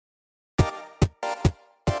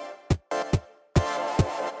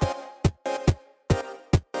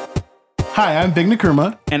Hi, I'm Big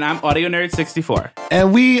Nakruma. And I'm Audio Nerd 64.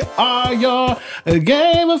 And we are your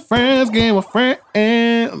Game of Friends.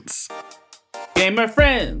 Gamer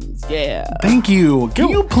friends, yeah. Thank you. Can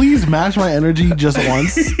you please match my energy just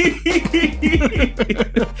once?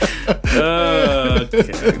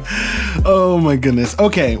 Okay. Oh my goodness.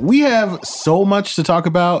 Okay, we have so much to talk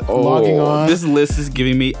about logging on. This list is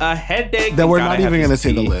giving me a headache. That we're not even going to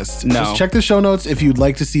say the list. No. Just check the show notes if you'd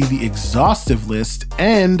like to see the exhaustive list.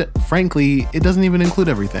 And frankly, it doesn't even include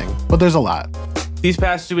everything, but there's a lot. These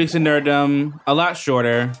past 2 weeks of nerddom, a lot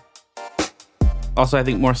shorter. Also, I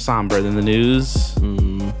think more somber than the news.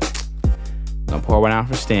 Gonna pour one out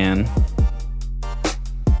for Stan.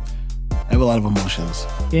 I have a lot of emotions.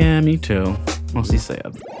 Yeah, me too. Mostly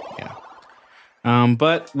sad. Yeah.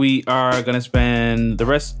 But we are gonna spend the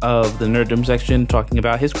rest of the nerddom section talking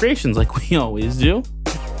about his creations, like we always do.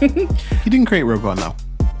 He didn't create Rogue One, though.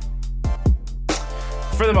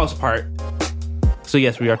 For the most part. So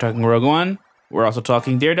yes, we are talking Rogue One. We're also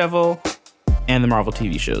talking Daredevil and the Marvel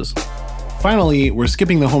TV shows. Finally, we're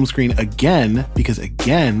skipping the home screen again because,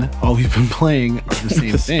 again, all we've been playing are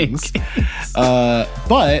the same things.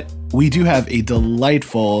 But we do have a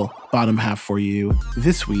delightful bottom half for you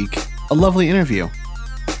this week. A lovely interview.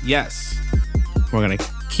 Yes. We're going to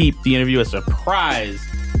keep the interview a surprise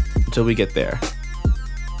until we get there.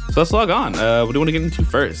 So let's log on. What do you want to get into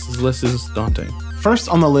first? This list is daunting. First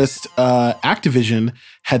on the list, Activision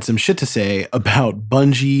had some shit to say about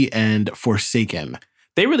Bungie and Forsaken.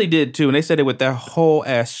 They really did, too. And they said it with their whole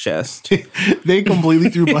ass chest. They completely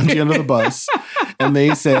threw Bungie under the bus. And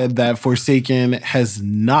they said that Forsaken has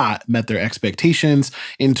not met their expectations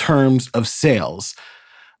in terms of sales.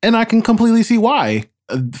 And I can completely see why.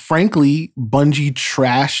 Frankly, Bungie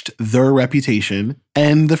trashed their reputation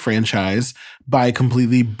and the franchise by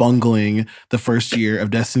completely bungling the first year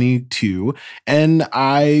of Destiny 2. And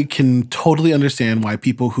I can totally understand why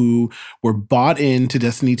people who were bought into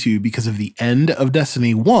Destiny 2 because of the end of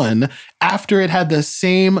Destiny 1, after it had the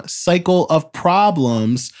same cycle of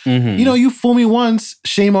problems, you know, you fool me once,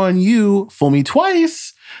 shame on you, fool me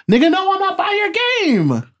twice. Nigga, no, I'm not buying your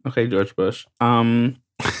game. Okay, George Bush.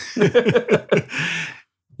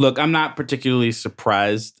 Look, I'm not particularly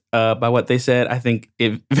surprised by what they said. I think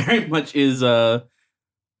it very much is the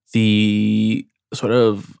sort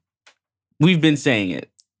of, we've been saying it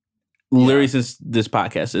literally since this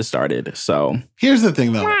podcast has started. So here's the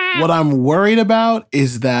thing, though. What I'm worried about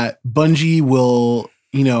is that Bungie will,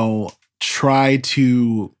 you know, try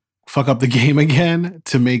to fuck up the game again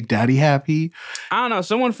to make daddy happy. I don't know.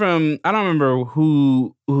 Someone from, I don't remember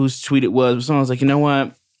whose tweet it was, but someone was like, you know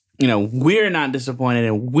what? You know, we're not disappointed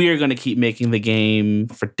and we're going to keep making the game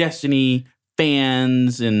for Destiny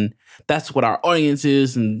fans. And that's what our audience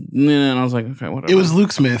is. And I was like, okay, whatever. It was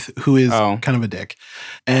Luke Smith, who is kind of a dick.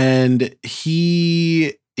 And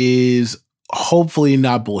he is hopefully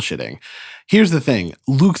not bullshitting. Here's the thing.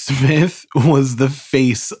 Luke Smith was the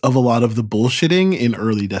face of a lot of the bullshitting in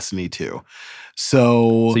early Destiny 2.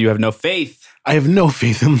 So you have no faith? I have no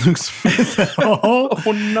faith in Luke Smith at all.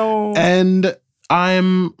 Oh, no. And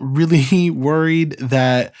I'm really worried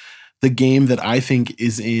that the game that I think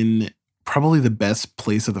is in probably the best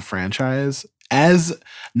place of the franchise, as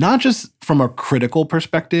not just from a critical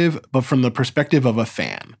perspective, but from the perspective of a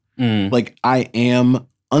fan. Like, I am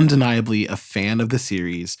undeniably a fan of the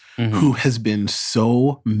series who has been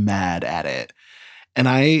so mad at it. And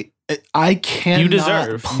I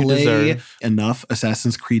cannot play enough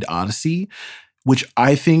Assassin's Creed Odyssey, which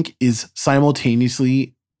I think is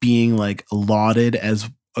simultaneously being like lauded as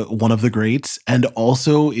one of the greats and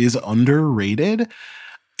also is underrated.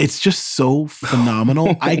 It's just so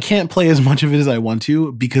phenomenal. I can't play as much of it as I want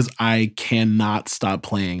to because I cannot stop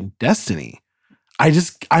playing Destiny.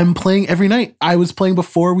 I'm playing every night. I was playing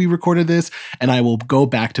before we recorded this and I will go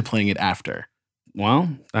back to playing it after. Well,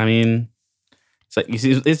 I mean, it's like, you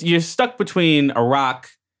see, you're stuck between a rock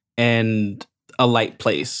and a light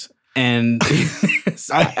place. And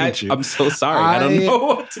I'm so sorry. I don't know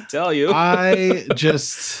what to tell you. I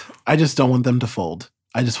just don't want them to fold.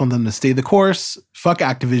 I just want them to stay the course. Fuck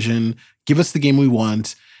Activision. Give us the game we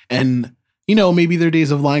want. And, you know, maybe their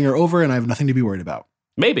days of lying are over and I have nothing to be worried about.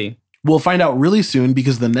 Maybe. We'll find out really soon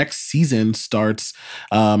because the next season starts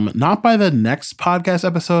not by the next podcast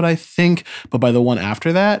episode, I think, but by the one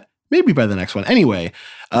after that. Maybe by the next one. Anyway,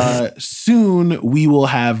 soon we will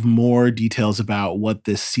have more details about what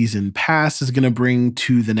this season pass is going to bring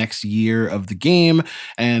to the next year of the game.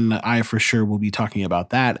 And I for sure will be talking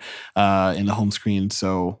about that in the home screen.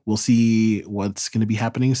 So we'll see what's going to be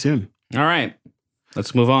happening soon. All right,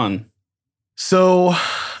 let's move on. So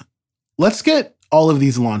let's get all of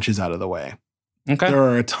these launches out of the way. Okay. There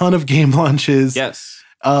are a ton of game launches. Yes.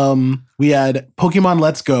 We had Pokemon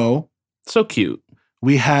Let's Go. So cute.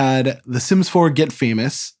 We had The Sims 4 Get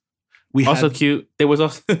Famous. We Also had, cute. There was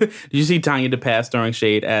also. Did you see Tanya DePass throwing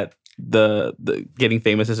shade at the Getting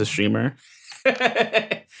Famous as a streamer?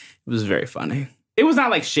 It was very funny. It was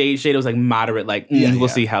not like shade. It was like moderate. Like we'll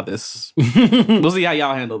see how this. We'll see how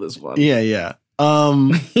y'all handle this one. Yeah.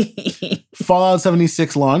 Fallout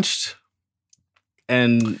 76 launched.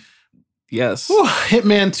 And yes. Ooh,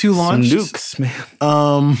 Hitman 2 launched. Some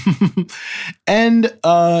nukes, man. And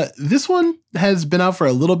this one has been out for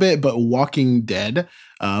a little bit, but Walking Dead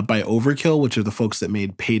by Overkill, which are the folks that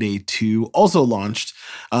made Payday 2, also launched.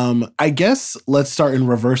 I guess let's start in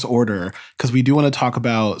reverse order, because we do want to talk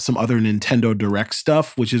about some other Nintendo Direct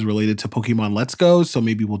stuff, which is related to Pokemon Let's Go, so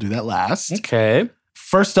maybe we'll do that last. Okay.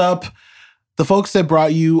 First up, the folks that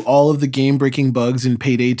brought you all of the game-breaking bugs in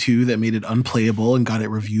Payday 2 that made it unplayable and got it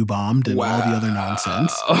review bombed and all the other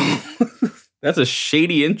nonsense. That's a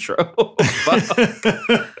shady intro.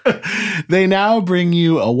 They now bring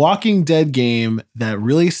you a Walking Dead game that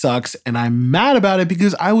really sucks, and I'm mad about it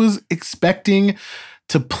because I was expecting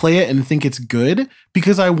to play it and think it's good,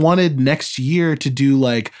 because I wanted next year to do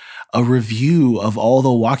like a review of all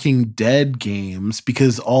the Walking Dead games,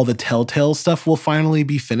 because all the Telltale stuff will finally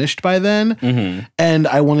be finished by then. Mm-hmm. And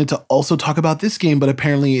I wanted to also talk about this game, but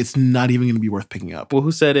apparently it's not even going to be worth picking up. Well,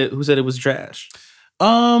 who said it? Who said it was trash?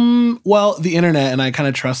 Well, the internet, and I kind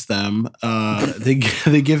of trust them. They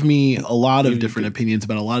give me a lot of different opinions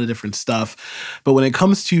about a lot of different stuff. But when it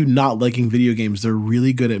comes to not liking video games, they're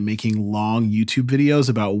really good at making long YouTube videos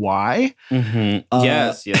about why. Mm-hmm.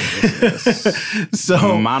 Yes. So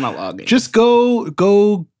monologuing. Just go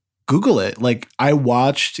Google it. Like, I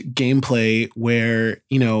watched gameplay where,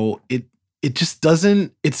 it just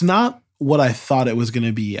doesn't, it's not what I thought it was going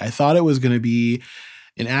to be. I thought it was going to be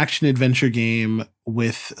an action adventure game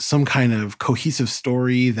with some kind of cohesive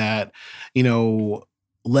story that,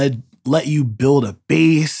 let you build a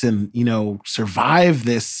base and, survive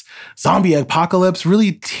this zombie apocalypse,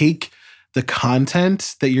 really take the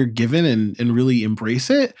content that you're given and really embrace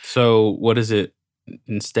it. So what is it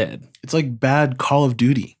instead? It's like bad Call of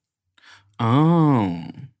Duty. Oh.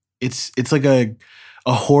 It's like a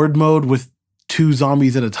horde mode with 2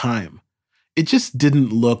 zombies at a time. It just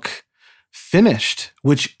didn't look finished,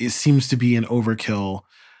 which seems to be an overkill,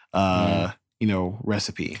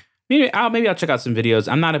 recipe. Maybe I'll check out some videos.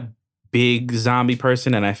 I'm not a big zombie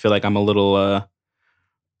person, and I feel like I'm a little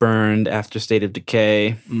burned after State of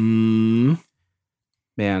Decay. Man,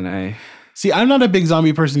 I'm not a big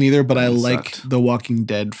zombie person either, but I like sucked. the Walking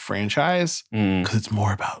Dead franchise because it's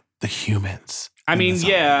more about the humans.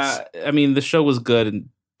 The show was good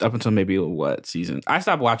up until maybe what season? I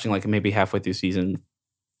stopped watching like maybe halfway through season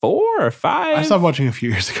 4 or 5. I stopped watching a few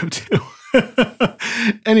years ago too.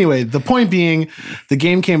 Anyway, the point being, the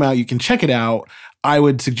game came out. You can check it out. I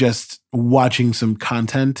would suggest watching some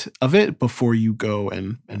content of it before you go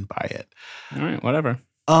and buy it. All right, whatever.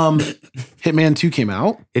 Hitman 2 came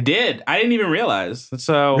out. It did. I didn't even realize.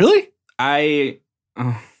 So really, I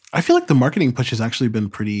feel like the marketing push has actually been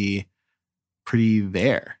pretty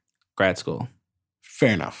there. Grad school.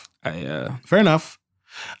 Fair enough. Fair enough.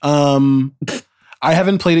 I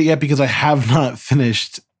haven't played it yet because I have not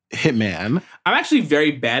finished Hitman. I'm actually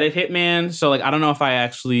very bad at Hitman, so like I don't know if I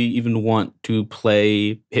actually even want to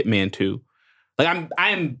play Hitman 2. Like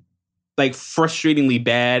I'm like frustratingly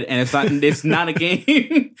bad, and it's not a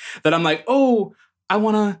game that I'm like, oh, I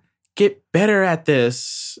want to get better at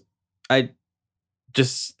this. I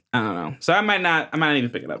don't know. So I might not even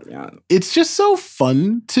pick it up, to be honest. It's just so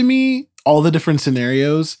fun to me, all the different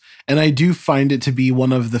scenarios. And I do find it to be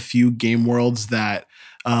one of the few game worlds that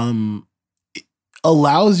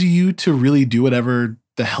allows you to really do whatever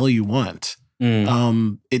the hell you want.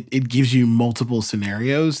 It gives you multiple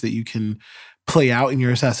scenarios that you can play out in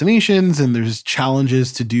your assassinations, and there's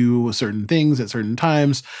challenges to do certain things at certain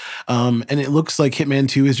times. And it looks like Hitman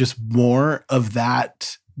 2 is just more of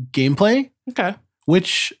that gameplay. Okay.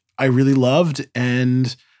 Which I really loved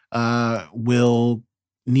and will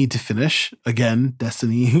need to finish. Again,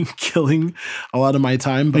 Destiny killing a lot of my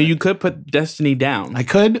time. But you could put Destiny down. I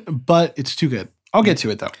could, but it's too good. I'll get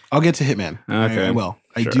to it, though. I'll get to Hitman. Okay. I will.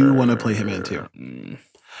 Sure. I do want to play Hitman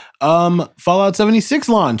 2. Fallout 76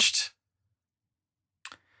 launched.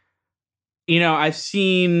 I've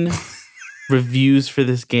seen reviews for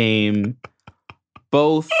this game,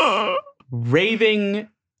 both raving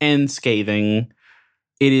and scathing.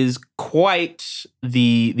 It is quite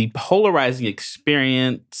the polarizing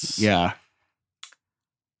experience. Yeah.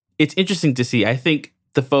 It's interesting to see. I think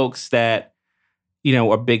the folks that,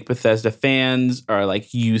 are big Bethesda fans, are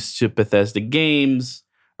like used to Bethesda games,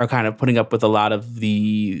 are kind of putting up with a lot of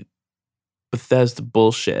the Bethesda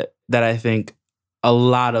bullshit that I think a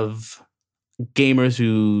lot of gamers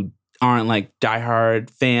who aren't like diehard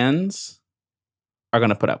fans are going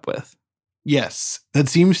to put up with. Yes, that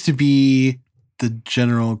seems to be the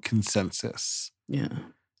general consensus. Yeah.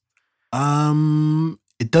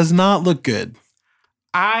 It does not look good.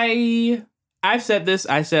 I've said this.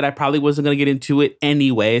 I said I probably wasn't going to get into it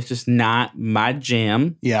anyway. It's just not my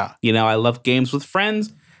jam. Yeah. I love games with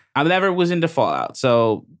friends. I never was into Fallout,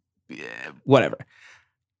 so whatever.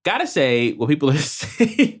 Gotta say, what people are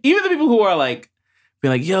saying, even the people who are like,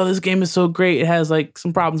 being like, yo, this game is so great. It has like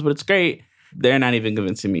some problems, but it's great. They're not even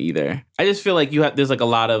convincing me either. I just feel like there's like a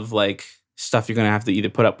lot of like stuff you're going to have to either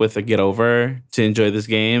put up with or get over to enjoy this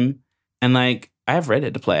game. And like, I have Red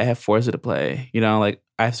Dead to play. I have Forza to play. Like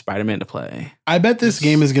I have Spider-Man to play. I bet this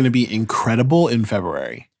game is going to be incredible in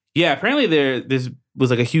February. Yeah, apparently this was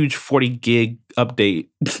like a huge 40 gig update.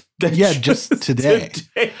 Yeah, just today.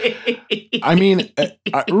 I mean,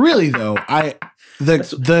 really though,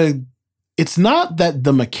 it's not that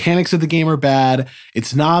the mechanics of the game are bad.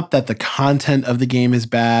 It's not that the content of the game is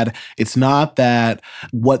bad. It's not that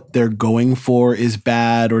what they're going for is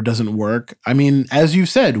bad or doesn't work. I mean, as you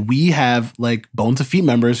said, we have like Bones of Feet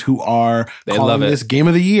members who are calling this game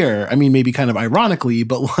of the year. I mean, maybe kind of ironically,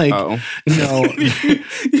 but like,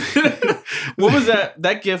 what was that?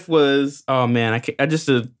 That GIF was, oh man,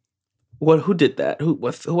 who did that?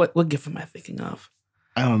 What GIF am I thinking of?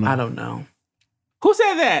 I don't know. Who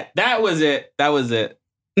said that? That was it.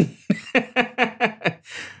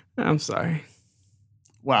 I'm sorry.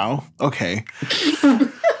 Wow. Okay.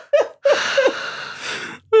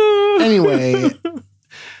 Anyway,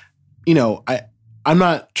 I'm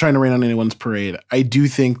not trying to rain on anyone's parade. I do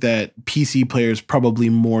think that PC players, probably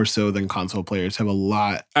more so than console players, have a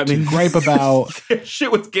lot to gripe about. Their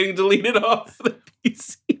shit was getting deleted off the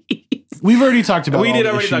PC. We've already talked about it. We did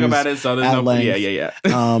already talk about it, so there's no length. Yeah.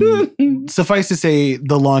 Suffice to say,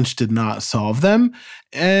 the launch did not solve them.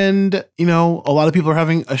 And, a lot of people are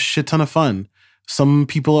having a shit ton of fun. Some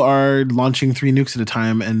people are launching 3 nukes at a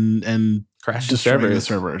time and crashing destroying the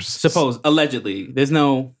servers. Allegedly. There's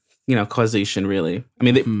no, causation really. I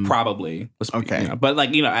mean, they probably was okay. But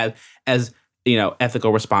like, as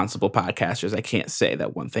ethical, responsible podcasters, I can't say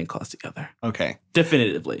that one thing caused the other. Okay.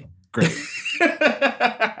 Definitively. Great.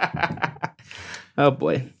 Oh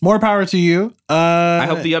boy. More power to you. I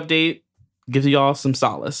hope the update gives you all some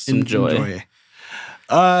solace, some joy.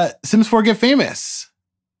 Sims 4 Get Famous.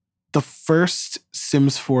 The first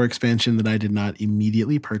Sims 4 expansion that I did not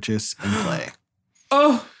immediately purchase and play.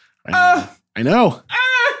 I know.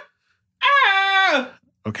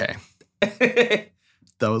 Okay. That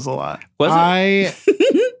was a lot. I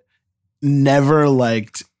never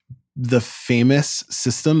liked the famous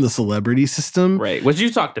system, the celebrity system. Right. Which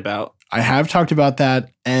you talked about. I have talked about that.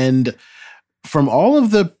 And from all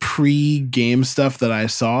of the pre-game stuff that I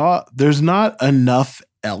saw, there's not enough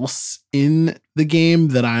else in the game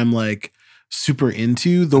that I'm like super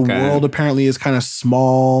into. The world apparently is kind of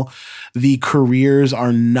small. The careers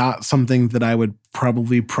are not something that I would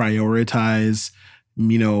probably prioritize,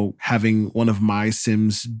 having one of my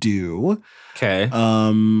Sims do. Okay.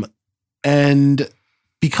 And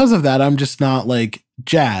because of that, I'm just not like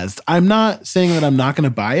jazzed. I'm not saying that I'm not going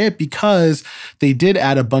to buy it because they did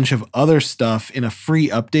add a bunch of other stuff in a free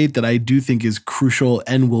update that I do think is crucial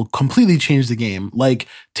and will completely change the game, like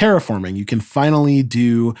terraforming. You can finally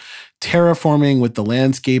do terraforming with the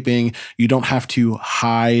landscaping. You don't have to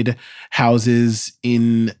hide houses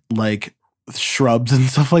in like shrubs and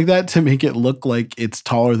stuff like that to make it look like it's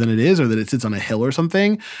taller than it is or that it sits on a hill or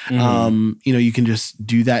something. Mm-hmm. You can just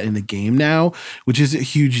do that in the game now, which is a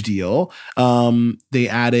huge deal. They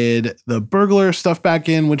added the burglar stuff back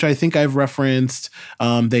in, which I think I've referenced.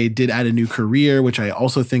 They did add a new career, which I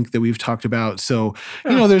also think that we've talked about. So,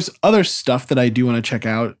 there's other stuff that I do want to check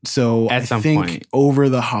out. So I think over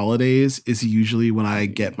the holidays is usually when I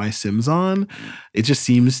get my Sims on. It just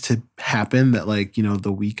seems to happen that like,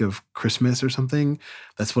 the week of Christmas or something,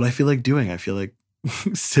 that's what I feel like doing. I feel like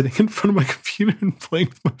sitting in front of my computer and playing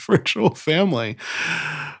with my virtual family.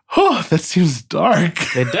 Oh, that seems dark.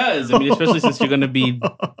 It does. I mean, especially since you're going to be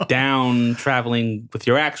down traveling with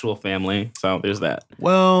your actual family. So there's that.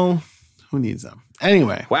 Well, who needs them?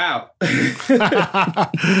 Anyway. Wow.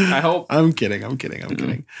 I hope. I'm kidding.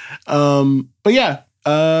 But yeah.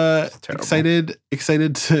 Excited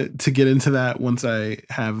to get into that once I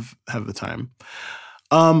have the time.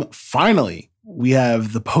 Finally, we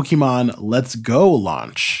have the Pokemon Let's Go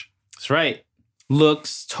launch. That's right.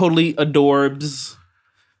 Looks totally adorbs.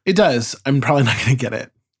 It does. I'm probably not going to get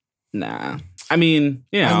it. Nah. I mean,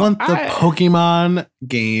 I want the Pokemon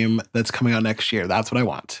game that's coming out next year. That's what I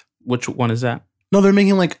want. Which one is that? No, they're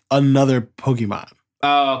making like another Pokemon.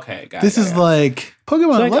 Oh, okay. This is like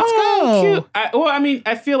Pokemon. Let's go. Cute.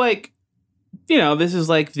 I feel like, this is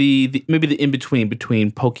like the maybe the in between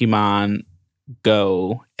Pokemon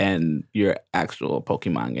Go and your actual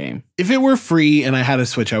Pokemon game. If it were free and I had a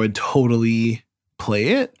Switch, I would totally play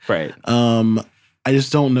it. Right. I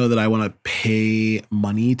just don't know that I want to pay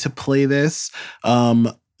money to play this.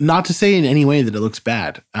 Not to say in any way that it looks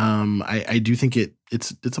bad. I do think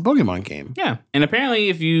it's a Pokemon game. Yeah. And apparently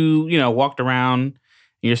if you, walked around and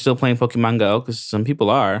you're still playing Pokemon Go, because some people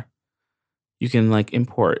are, you can like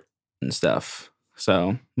import and stuff.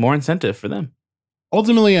 So more incentive for them.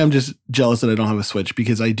 Ultimately, I'm just jealous that I don't have a Switch,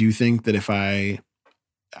 because I do think that if I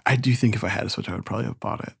had a Switch, I would probably have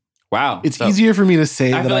bought it. Wow. It's easier for me to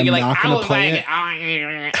say that I'm not going to play it.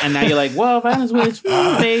 And now you're like, well, if I had a Switch,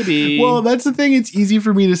 maybe. Well, that's the thing. It's easy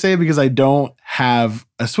for me to say because I don't have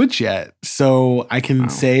a Switch yet. So I can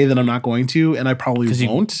say that I'm not going to, and I probably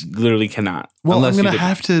won't. You literally cannot. Well, I'm going to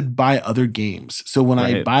have to buy other games. So when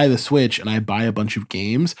I buy the Switch and I buy a bunch of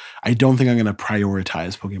games, I don't think I'm going to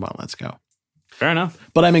prioritize Pokemon Let's Go. Fair enough.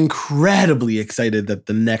 But I'm incredibly excited that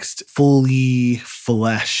the next fully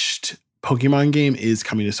fleshed Pokemon game is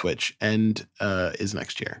coming to Switch and is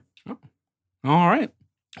next year. Oh. All right.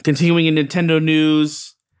 Continuing in Nintendo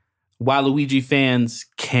news, Waluigi fans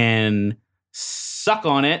can suck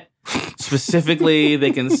on it. Specifically,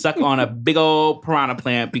 they can suck on a big old piranha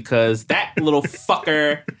plant because that little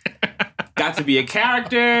fucker got to be a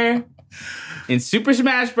character in Super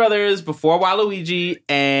Smash Brothers before Waluigi,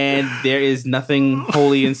 and there is nothing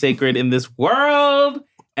holy and sacred in this world,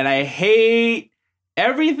 and I hate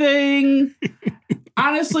everything.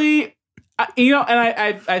 Honestly,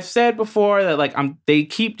 I've said before that like they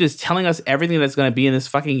keep just telling us everything that's going to be in this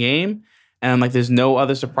fucking game, and I'm like, there's no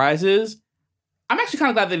other surprises. I'm actually kind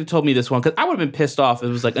of glad that they told me this one, because I would have been pissed off. It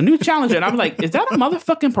was like a new challenger, and I'm like, is that a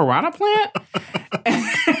motherfucking piranha plant?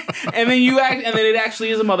 and then it actually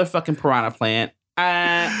is a motherfucking piranha plant.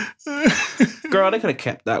 Girl, they could have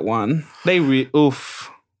kept that one.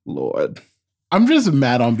 Oof, Lord. I'm just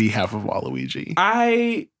mad on behalf of Waluigi.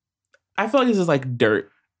 I feel like this is like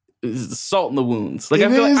dirt. This is salt in the wounds. Like I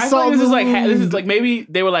feel like this is like maybe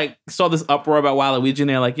they were like saw this uproar about Waluigi and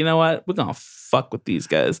they're like, you know what? We're gonna fuck with these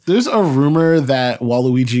guys. There's a rumor that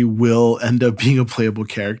Waluigi will end up being a playable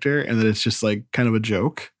character and that it's just like kind of a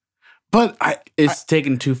joke. But it's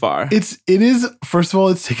taken too far. It is. First of all,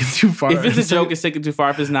 it's taken too far. If it's a joke, it's taken too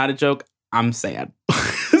far. If it's not a joke, I'm sad.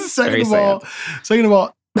 Second of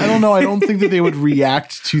all, I don't know. I don't think that they would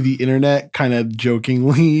react to the internet kind of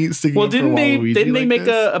jokingly sticking up for Waluigi. Didn't they make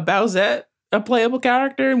a Bowsette a playable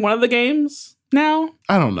character in one of the games now?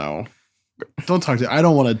 I don't know. I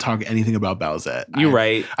don't want to talk anything about Bowsette. You're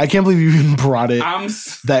right. I can't believe you even brought it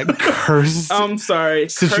that cursed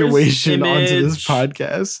situation onto this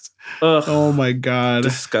podcast. Ugh, oh my God.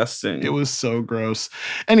 Disgusting. It was so gross.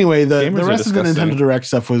 Anyway, the rest of the Nintendo Direct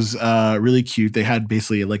stuff was really cute. They had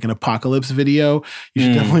basically like an apocalypse video. You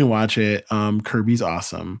should definitely watch it. Kirby's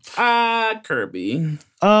awesome. Kirby.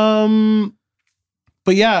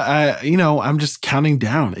 But yeah, I'm just counting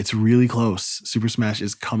down. It's really close. Super Smash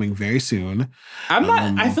is coming very soon.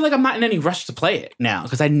 I feel like I'm not in any rush to play it now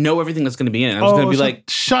because I know everything that's going to be in it. I was going to be like,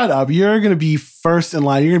 shut up. You're going to be first in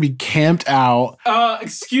line. You're going to be camped out.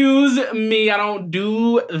 Excuse me. I don't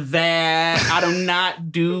do that. I do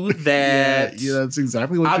not do that. Yeah, that's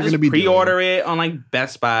exactly what you're going to be doing. I'll just pre-order it on like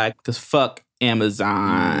Best Buy because fuck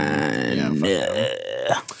Amazon.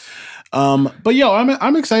 But yo,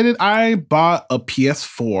 I'm excited. I bought a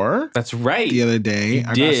PS4. That's right. The other day.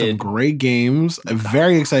 I got some great games. I'm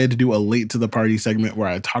very excited to do a late to the party segment where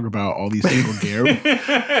I talk about all these single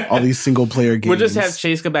player games. We'll just have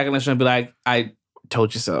Chase come back on the show and be like, I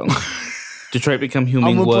told you so. Detroit Become Human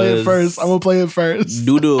I'm gonna play it first.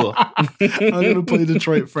 Doodle. I'm gonna play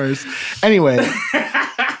Detroit first. Anyway.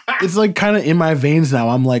 It's like kind of in my veins now.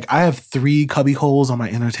 I'm like, I have 3 cubby holes on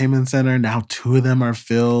my entertainment center. Now 2 of them are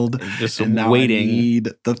filled. Just and now waiting. I need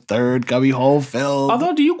the 3rd cubby hole filled.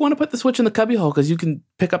 Although, do you want to put the Switch in the cubby hole? Because you can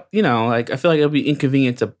pick up, like, I feel like it'll be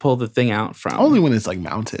inconvenient to pull the thing out from. Only when it's like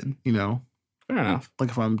mounted, Fair enough. Like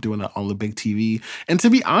if I'm doing it on the big TV. And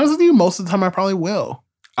to be honest with you, most of the time I probably will.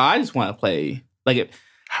 I just want to play.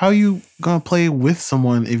 How you going to play with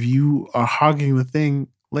someone if you are hogging the thing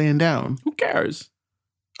laying down? Who cares?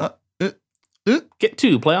 Get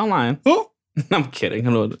 2, play online. Oh, I'm kidding.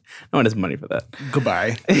 No one has money for that.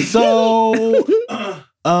 Goodbye. So,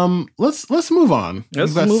 let's move on.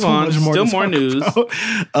 Let's move on. Still more news.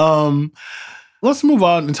 let's move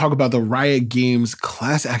on and talk about the Riot Games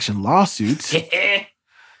class action lawsuits.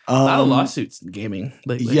 A lot of lawsuits in gaming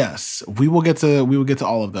lately. Yes, we will get to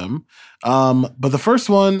all of them. But the first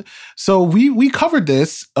one, so we covered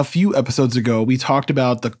this a few episodes ago. We talked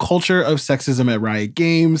about the culture of sexism at Riot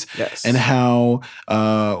Games, Yes. and how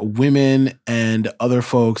women and other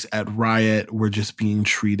folks at Riot were just being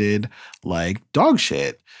treated like dog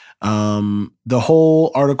shit. The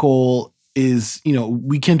whole article is,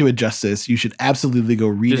 we can do it justice. You should absolutely go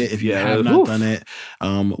read it if you have not done it.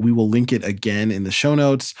 We will link it again in the show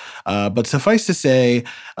notes. But suffice to say,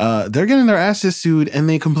 they're getting their asses sued, and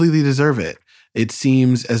they completely deserve it. It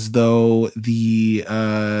seems as though the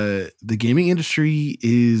gaming industry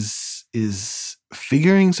is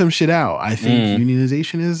figuring some shit out. I think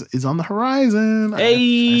unionization is on the horizon. Hey,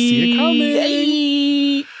 I see it coming.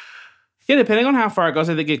 Hey. Yeah, depending on how far it goes,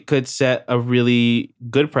 I think it could set a really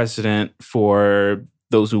good precedent for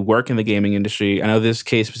those who work in the gaming industry. I know this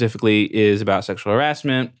case specifically is about sexual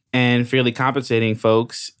harassment and fairly compensating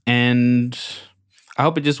folks. And I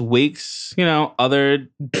hope it just wakes, other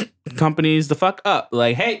companies the fuck up.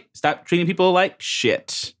 Like, hey, stop treating people like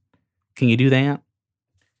shit. Can you do that?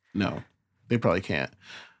 No, they probably can't.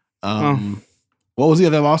 What was the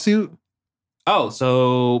other lawsuit? Oh,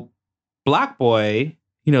 so Block Boy,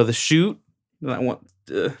 the shoot,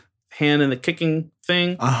 the hand in the kicking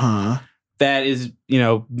thing. That is,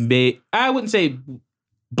 made, I wouldn't say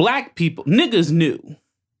black people, niggas knew.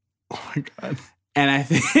 Oh my God. And I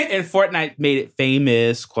think and Fortnite made it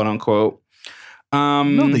famous, quote unquote.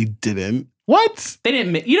 No, they didn't. What? They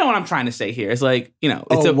didn't. You know what I'm trying to say here? It's like,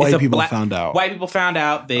 white people found out. White people found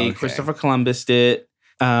out. They Christopher Columbus it.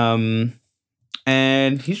 And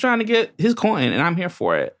he's trying to get his coin, and I'm here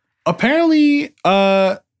for it. Apparently,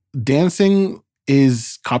 dancing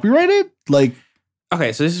is copyrighted. Like,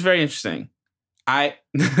 okay, so this is very interesting. I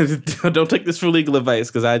don't take this for legal advice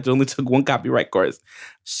because I only took one copyright course.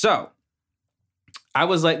 So I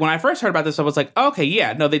was like, when I first heard about this, I was like, okay,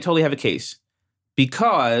 yeah, no, they totally have a case.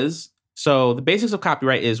 Because, so the basics of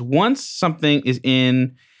copyright is once something is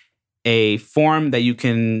in a form that you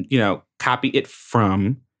can, copy it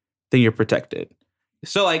from, then you're protected.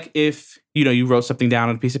 So like if, you wrote something down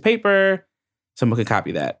on a piece of paper, someone can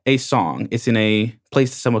copy that. A song, it's in a place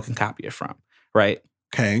that someone can copy it from, right?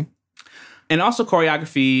 Okay. And also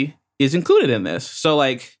choreography is included in this. So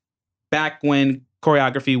like back when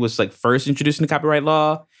choreography was like first introduced into copyright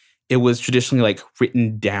law, it was traditionally like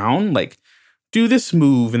written down, like do this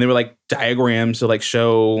move. And there were like diagrams to like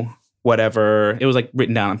show whatever. It was like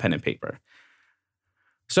written down on pen and paper.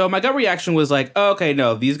 So my gut reaction was like, oh, okay,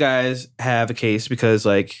 no, these guys have a case because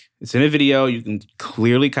like it's in a video. You can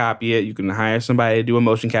clearly copy it. You can hire somebody to do a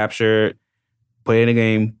motion capture, put it in a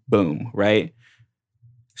game, boom, right?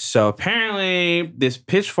 So apparently this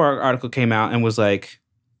Pitchfork article came out and was like,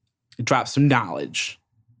 dropped some knowledge.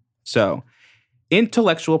 So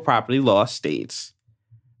intellectual property law states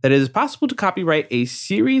that it is possible to copyright a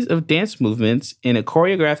series of dance movements in a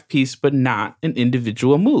choreographed piece, but not an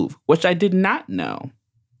individual move, which I did not know.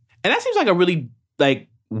 And that seems like a really like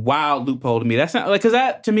wild loophole to me. That's not like, because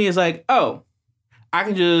that to me is like, oh, I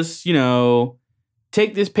can just,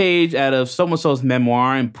 take this page out of so-and-so's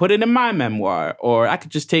memoir and put it in my memoir. Or I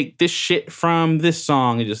could just take this shit from this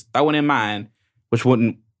song and just throw it in mine, which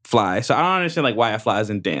wouldn't fly. So I don't understand like why it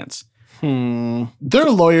flies in dance.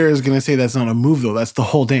 Their lawyer is going to say that's not a move though. That's the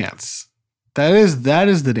whole dance. That is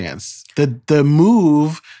the dance. The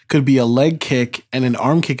move could be a leg kick and an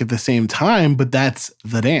arm kick at the same time, but that's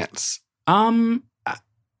the dance. I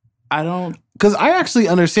don't... Because I actually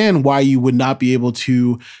understand why you would not be able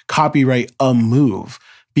to copyright a move.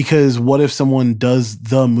 Because what if someone does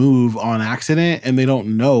the move on accident and they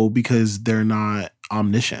don't know because they're not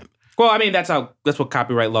omniscient? Well, I mean, that's what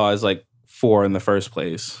copyright law is like for in the first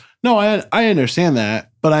place. No, I understand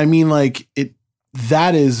that, but I mean, like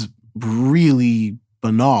that is really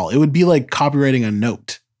banal. It would be like copywriting a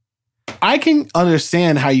note. I can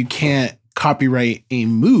understand how you can't copyright a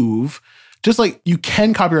move, just like you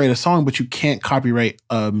can copyright a song, but you can't copyright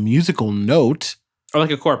a musical note. Or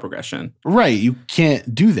like a chord progression. Right. You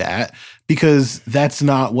can't do that because that's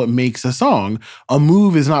not what makes a song. A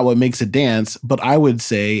move is not what makes a dance. But I would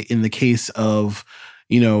say in the case of,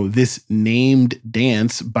 this named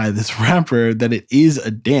dance by this rapper, that it is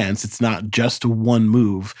a dance. It's not just one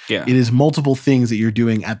move. Yeah. It is multiple things that you're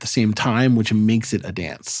doing at the same time, which makes it a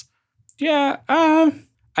dance. Yeah.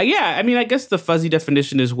 Yeah. I mean, I guess the fuzzy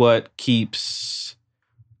definition is what keeps...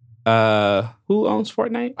 who owns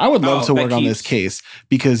Fortnite? I would love to work on this case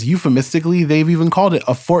because euphemistically, they've even called it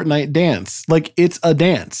a Fortnite dance. Like it's a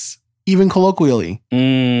dance, even colloquially.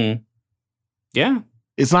 Yeah.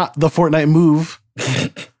 It's not the Fortnite move.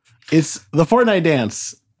 It's the Fortnite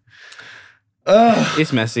dance.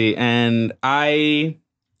 It's messy. And it's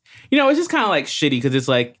just kind of like shitty because it's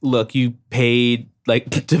like, look, you paid like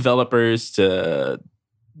developers to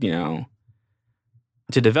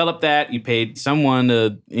develop that. You paid someone to,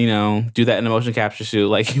 do that in a motion capture suit.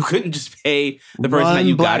 Like, you couldn't just pay the person that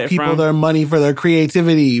you got it from. Run black people their money for their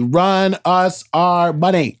creativity. Run us our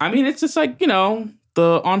money. I mean, it's just like,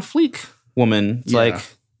 the On Fleek woman. It's like,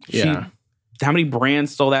 how many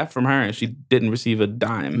brands stole that from her and she didn't receive a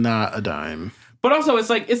dime? Not a dime. But also, it's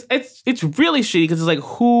like, it's really shitty because it's like,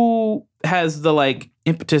 who has the like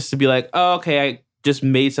impetus to be like, oh, okay, I just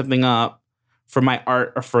made something up for my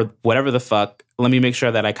art or for whatever the fuck. Let me make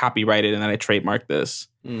sure that I copyright it and that I trademark this.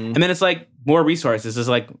 And then it's like more resources. It's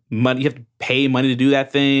like money. You have to pay money to do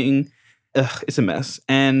that thing. Ugh, it's a mess.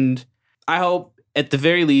 And I hope at the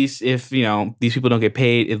very least, if, these people don't get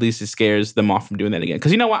paid, at least it scares them off from doing that again.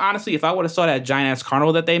 Because you know what? Honestly, if I would have saw that giant ass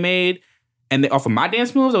carnival that they made and they offer my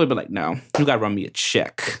dance moves, I would be like, no, you got to run me a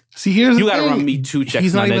check. See, here's the thing. You got to run me 2 checks.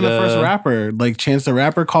 He's not even the first rapper. Like Chance the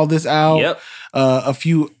Rapper called this out. Yep. A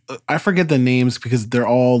few, I forget the names because they're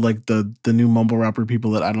all like the new mumble rapper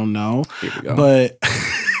people that I don't know. Here we go.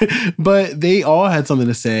 But they all had something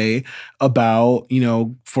to say about,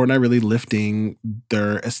 Fortnite really lifting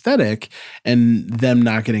their aesthetic and them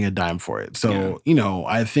not getting a dime for it. So,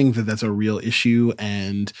 I think that that's a real issue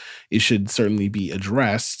and it should certainly be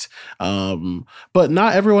addressed. But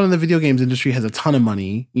not everyone in the video games industry has a ton of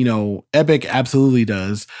money. Epic absolutely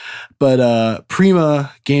does. But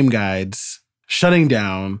Prima Game Guides shutting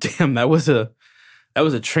down. Damn, that was a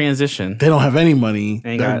transition. They don't have any money.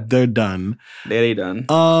 They're done. They done.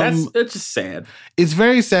 It's just sad. It's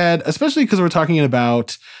very sad, especially because we're talking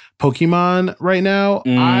about Pokemon right now.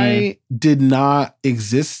 I did not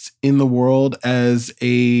exist in the world as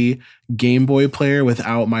a Game Boy player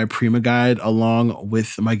without my Prima Guide along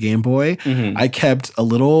with my Game Boy. I kept a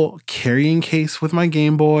little carrying case with my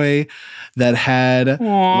Game Boy that had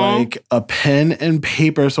like a pen and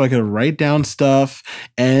paper so I could write down stuff.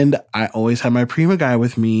 And I always had my Prima Guide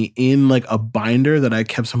with me in like a binder that I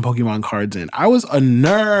kept some Pokemon cards in. I was a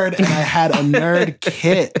nerd and I had a nerd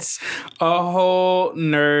kit. A whole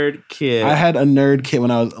nerd kit. I had a nerd kit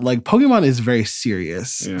when I was like, Pokemon is very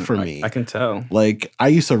serious for me. I can tell. Like, I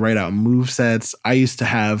used to write out movesets. I used to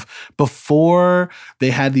have, before they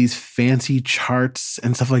had these fancy charts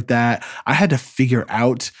and stuff like that, I had to figure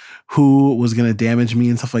out who was going to damage me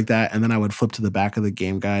and stuff like that. And then I would flip to the back of the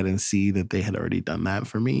game guide and see that they had already done that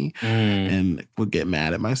for me and would get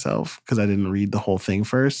mad at myself because I didn't read the whole thing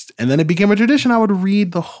first. And then it became a tradition. I would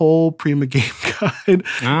read the whole Prima game guide.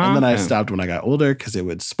 And then I stopped when I got older because it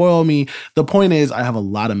would spoil me. The point is, I have a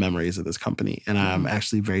lot of memories of this company and I'm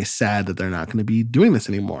actually very sad that they're not going to be doing this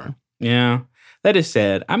anymore. Yeah, that is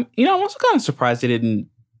sad. I'm also kind of surprised they didn't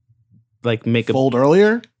like make fold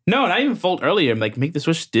earlier. No, not even fold earlier. Like, make the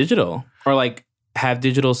Switch digital or like have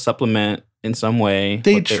digital supplement in some way.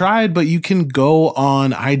 They tried, but you can go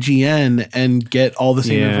on IGN and get all the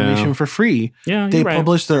same information for free. Yeah, they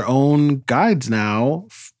publish their own guides now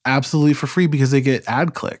absolutely for free because they get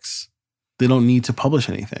ad clicks. They don't need to publish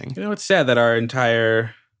anything. It's sad that our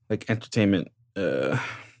entire like entertainment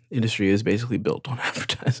industry is basically built on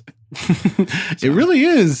advertising. It really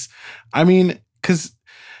is. I mean, because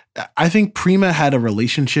I think Prima had a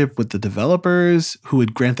relationship with the developers who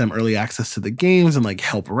would grant them early access to the games and like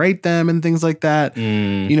help write them and things like that.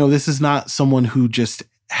 This is not someone who just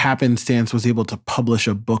happenstance was able to publish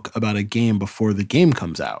a book about a game before the game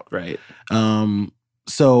comes out. Right.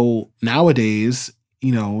 So nowadays,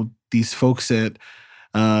 these folks at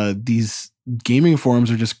these gaming forums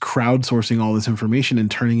are just crowdsourcing all this information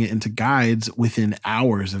and turning it into guides within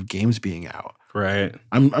hours of games being out. Right.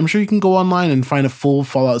 I'm sure you can go online and find a full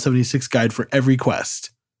Fallout 76 guide for every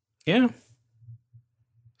quest. Yeah.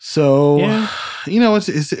 So,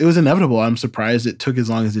 it was inevitable. I'm surprised it took as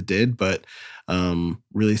long as it did, but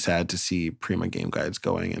really sad to see Prima game guides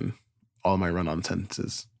going and all my run-on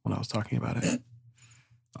sentences when I was talking about it.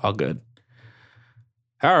 All good.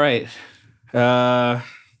 All right.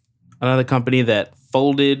 Another company that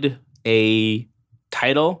folded a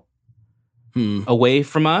title away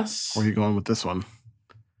from us. Where are you going with this one?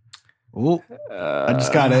 Oh, I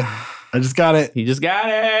just got it. You just got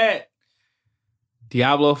it.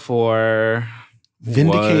 Diablo 4.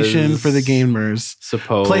 Vindication for the gamers.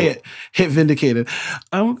 Suppose. Play it. Hit Vindicated.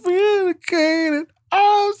 I'm vindicated.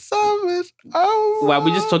 I'm savage. Wow,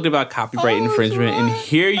 we just talked about copyright infringement, and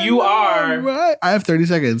here you are. Right. I have 30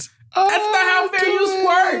 seconds. That's not how fair use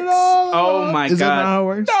works. Oh my God. Is that not how it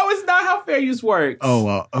works? No, it's not how how fair use works. Oh,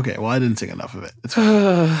 well, okay. Well, I didn't sing enough of it. It's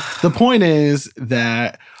fine. The point is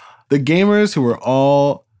that the gamers who were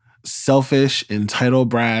all selfish, entitled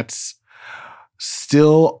brats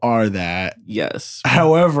still are that. Yes.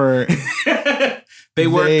 However, they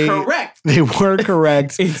were correct. They were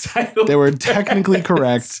correct. They were technically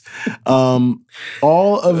correct.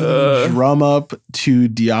 All of the drum up to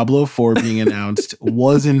Diablo 4 being announced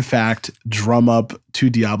was in fact drum up to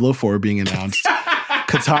Diablo 4 being announced.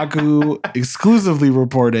 Kotaku exclusively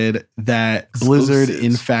reported that Blizzard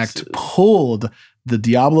in fact pulled the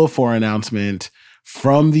Diablo 4 announcement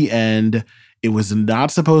from the end. It was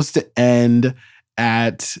not supposed to end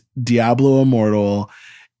at Diablo Immortal,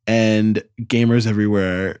 and gamers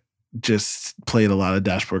everywhere just played a lot of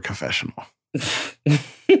Dashboard Confessional.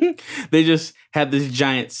 They just had this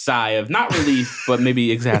giant sigh of not relief, but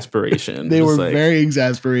maybe exasperation. They were very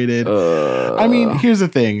exasperated. I mean, here's the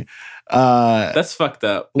thing. That's fucked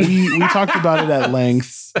up. We talked about it at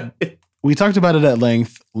length. We talked about it at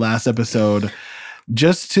length last episode.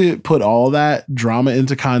 Just to put all that drama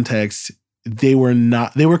into context, they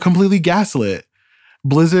were completely gaslit.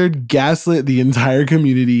 Blizzard gaslit the entire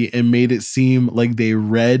community and made it seem like they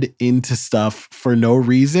read into stuff for no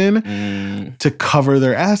reason to cover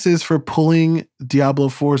their asses for pulling Diablo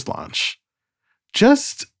 4's launch.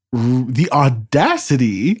 Just the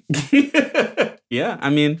audacity. Yeah, I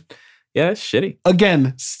mean, yeah, it's shitty.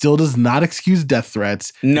 Again, still does not excuse death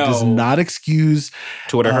threats. No. It does not excuse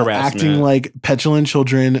Twitter harassment. Acting like petulant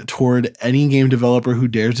children toward any game developer who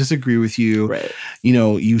dares disagree with you. Right. You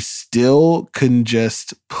know, you still can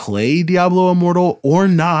just play Diablo Immortal or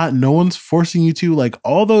not. No one's forcing you to. Like,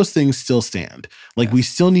 all those things still stand. Like, we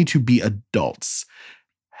still need to be adults.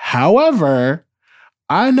 However,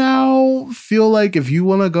 I now feel like if you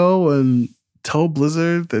want to go and tell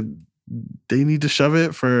Blizzard that they need to shove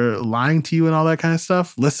it for lying to you and all that kind of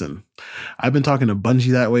stuff. Listen, I've been talking to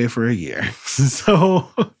Bungie that way for a year. So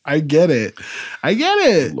I get it.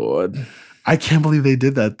 Lord. I can't believe they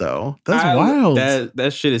did that though. That's wild.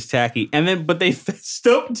 That shit is tacky. And then, but they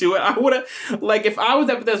stuck to it. I would have, like, if I was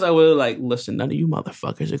at Bethesda, I would have, like, listen, none of you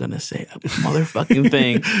motherfuckers are going to say a motherfucking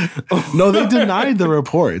thing. No, they denied the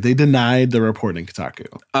report. They denied the report in Kotaku.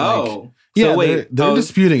 Oh. Like, yeah, so wait, they're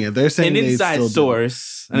disputing it. They're saying an inside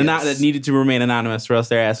source, and not that needed to remain anonymous, or else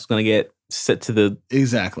their ass was going to get sent to the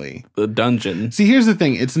dungeon. See, here's the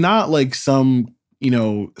thing: it's not like some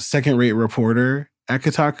second-rate reporter at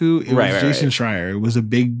Kotaku. It was Jason Schreier. It was a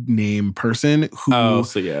big name person who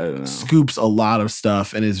scoops a lot of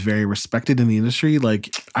stuff and is very respected in the industry.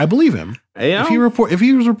 Like, I believe him. If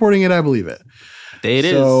he was reporting it, I believe it.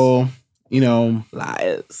 So,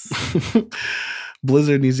 lies.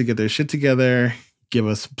 Blizzard needs to get their shit together, give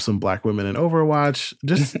us some black women in Overwatch,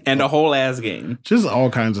 just and a whole ass game. Just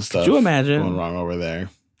all kinds of stuff. Could you imagine going wrong over there?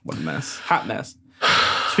 What a mess. Hot mess.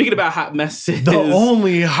 Speaking about hot messes. The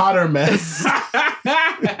only hotter mess.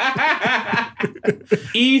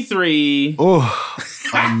 E3. Oh,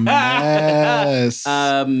 a mess.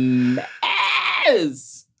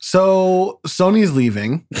 Mess. So Sony's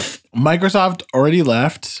leaving. Microsoft already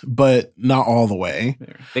left, but not all the way.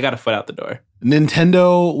 They got a foot out the door.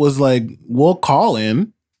 Nintendo was like, we'll call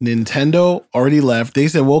in. Nintendo already left. They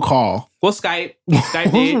said, we'll call. We'll Skype. We'll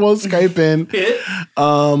Skype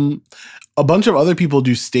in. A bunch of other people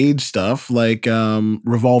do stage stuff, like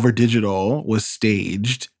Revolver Digital was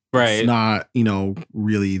staged. Right. It's not,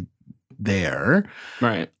 really there.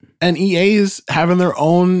 Right. And EA is having their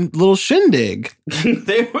own little shindig.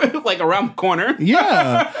 They were like around the corner.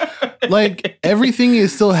 Yeah. Like, everything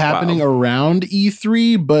is still happening around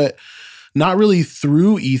E3, but not really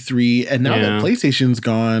through E3. And now that PlayStation's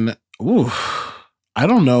gone, I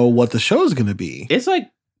don't know what the show is going to be. It's like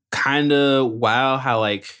kind of wild how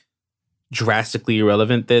like drastically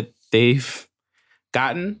irrelevant that they've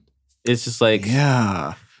gotten. It's just like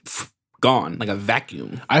gone, like a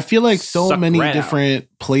vacuum. I feel like so many different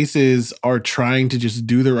places are trying to just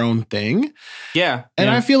do their own thing. Yeah. And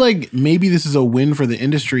I feel like maybe this is a win for the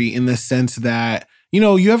industry in the sense that,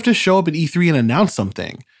 you have to show up at E3 and announce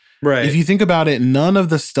something. Right. If you think about it, none of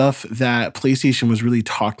the stuff that PlayStation was really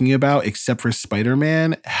talking about, except for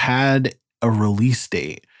Spider-Man, had a release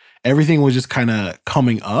date. Everything was just kind of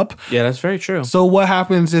coming up. Yeah, that's very true. So what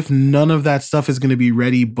happens if none of that stuff is going to be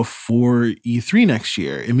ready before E3 next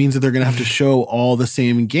year? It means that they're going to have to show all the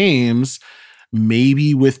same games,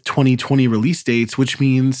 maybe with 2020 release dates, which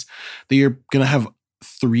means that you're going to have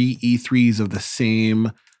 3 E3s of the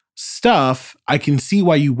same stuff. I can see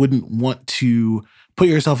why you wouldn't want to put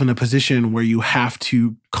yourself in a position where you have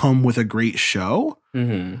to come with a great show.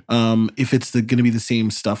 Mm-hmm. If it's going to be the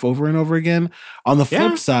same stuff over and over again. On the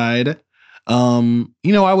flip side,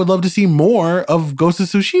 I would love to see more of Ghost of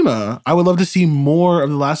Tsushima. I would love to see more of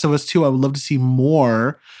The Last of Us 2. I would love to see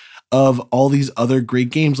more of all these other great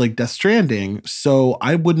games like Death Stranding. So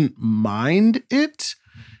I wouldn't mind it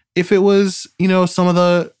if it was, some of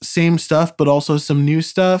the same stuff, but also some new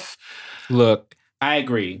stuff. Look, I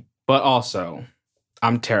agree, but also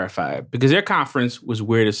I'm terrified because their conference was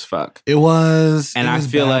weird as fuck. It was, and I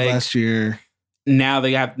feel like last year. Now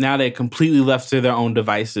they're completely left to their own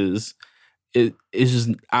devices. It's just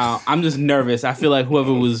I'm just nervous. I feel like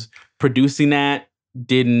whoever was producing that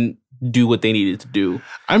didn't do what they needed to do.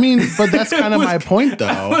 I mean, but that's kind of my point,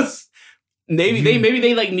 though. Maybe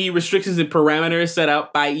they like need restrictions and parameters set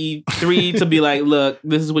out by E3 to be like, look,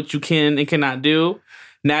 this is what you can and cannot do.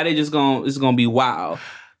 Now it's gonna be wild.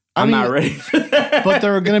 I'm not ready for that. But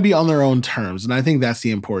they're going to be on their own terms, and I think that's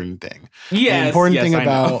the important thing. Yes, the important thing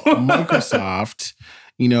about Microsoft,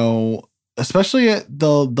 especially at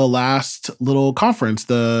the last little conference,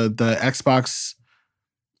 the Xbox.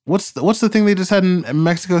 What's the thing they just had in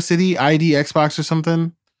Mexico City? ID Xbox or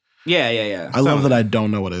something? Yeah. I love that I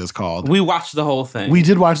don't know what it is called. We watched the whole thing. We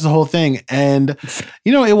did watch the whole thing. And,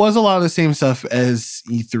 it was a lot of the same stuff as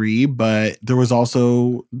E3, but there was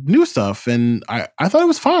also new stuff. And I thought it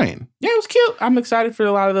was fine. Yeah, it was cute. I'm excited for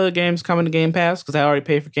a lot of the games coming to Game Pass because I already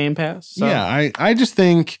paid for Game Pass. So. Yeah, I just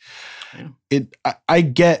think I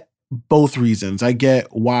get both reasons. I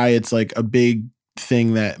get why it's like a big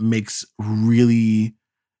thing that makes really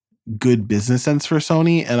good business sense for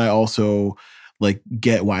Sony. And I also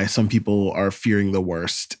get why some people are fearing the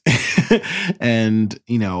worst. And,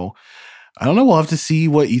 I don't know. We'll have to see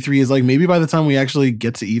what E3 is like. Maybe by the time we actually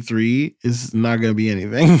get to E3, it's not going to be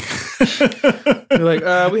anything. You're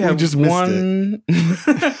like, we have just one.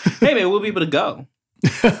 Hey, man, we'll be able to go.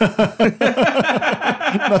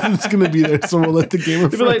 Nothing's going to be there, so we'll let the gamer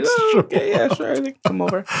friends like, okay, yeah, sure. Come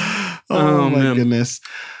over. Oh my goodness.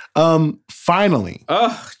 Finally.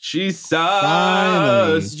 Oh, Jesus.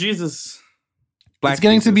 Finally. Jesus. It's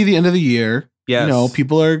getting to be the end of the year. Yes.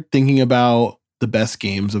 People are thinking about the best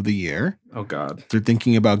games of the year. Oh, God. They're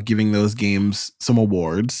thinking about giving those games some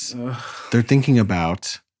awards. They're thinking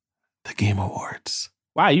about the Game Awards.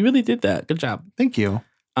 Wow, you really did that. Good job. Thank you.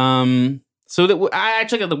 So I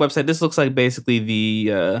checked out the website. This looks like basically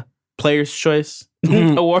the Player's Choice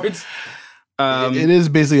Awards. It is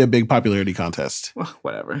basically a big popularity contest. Well,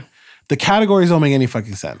 whatever. The categories don't make any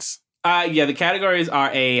fucking sense. Yeah, the categories are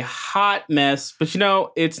a hot mess, but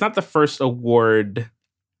it's not the first award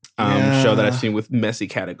show that I've seen with messy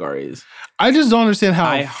categories. I just don't understand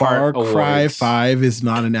how Far Cry 5 is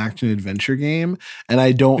not an action-adventure game, and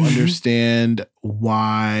I don't understand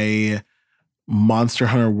why Monster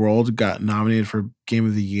Hunter World got nominated for Game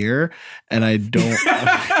of the Year, and I don't...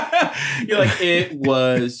 You're like, it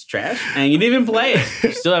was trash, and you didn't even play it.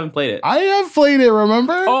 You still haven't played it. I have played it,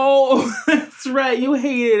 remember? Oh, that's right. You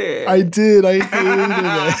hated it. I did. I hated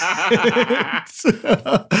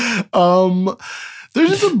it. There's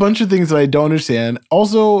just a bunch of things that I don't understand.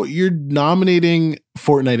 Also, you're nominating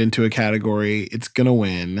Fortnite into a category. It's going to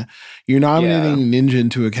win. You're nominating Ninja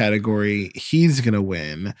into a category. He's going to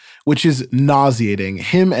win, which is nauseating.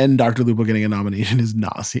 Him and Dr. Lupo getting a nomination is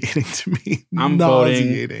nauseating to me. I'm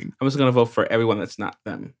voting. I'm just going to vote for everyone that's not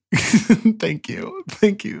them. Thank you.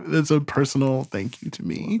 Thank you. That's a personal thank you to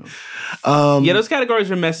me. Those categories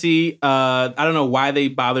were messy. I don't know why they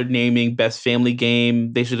bothered naming Best Family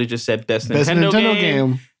Game. They should have just said Best Nintendo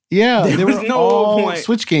game. Yeah, there was no all point.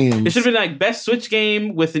 Switch games. It should have been like Best Switch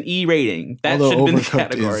Game with an E rating. That should have been the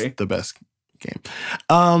category. Is the best game.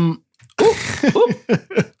 I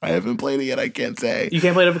haven't played it yet. I can't say. You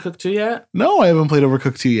can't play Overcooked 2 yet? No, I haven't played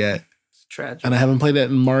Overcooked 2 yet. It's tragic. And I haven't played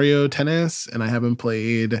it in Mario Tennis, and I haven't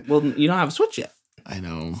played... Well, you don't have a Switch yet. I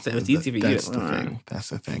know. So it's easy for you. That's the thing. That's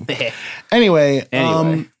the thing. Anyway,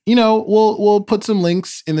 we'll put some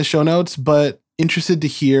links in the show notes, but interested to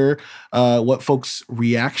hear what folks'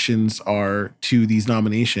 reactions are to these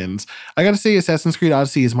nominations. I gotta say, Assassin's Creed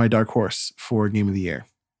Odyssey is my dark horse for Game of the Year.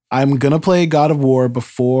 I'm gonna play God of War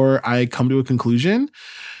before I come to a conclusion,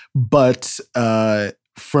 but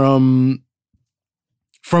from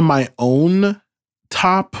my own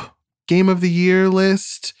top Game of the Year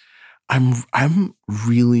list, I'm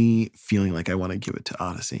really feeling like I want to give it to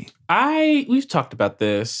Odyssey. We've talked about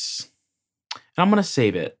this, and I'm gonna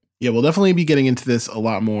save it. Yeah, we'll definitely be getting into this a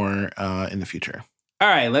lot more in the future. All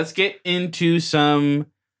right, let's get into some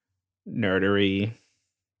nerdery.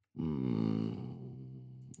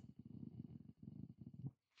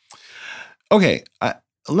 Okay,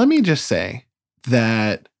 let me just say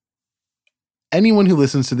that anyone who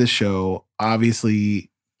listens to this show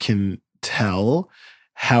obviously can tell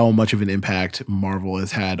how much of an impact Marvel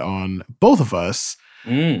has had on both of us.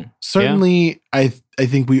 Mm, Certainly, I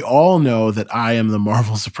think we all know that I am the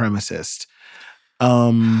Marvel supremacist.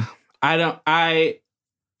 I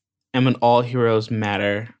am an all heroes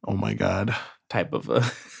matter Oh my God. type of a.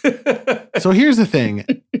 So here's the thing.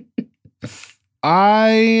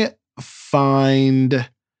 I find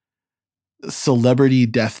celebrity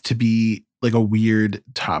death to be like a weird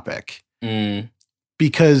topic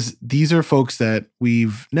because these are folks that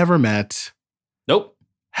we've never met. Nope.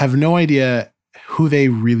 Have no idea who they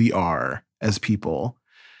really are as people.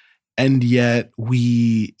 And yet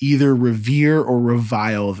we either revere or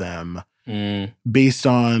revile them based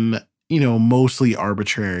on, mostly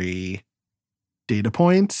arbitrary data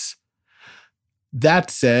points. That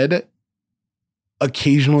said,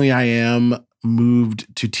 occasionally I am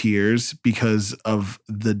moved to tears because of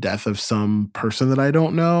the death of some person that I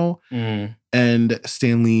don't know. And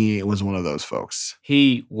Stan Lee was one of those folks.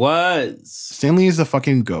 He was. Stan Lee is a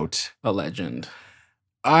fucking goat. A legend.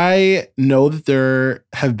 I know that there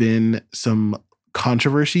have been some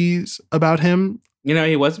controversies about him.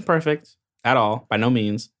 He wasn't perfect at all, by no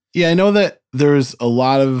means. Yeah, I know that there's a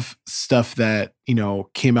lot of stuff that,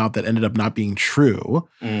 came out that ended up not being true.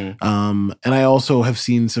 And I also have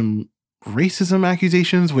seen some racism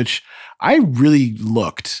accusations, which I really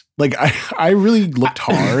looked. Like, I really looked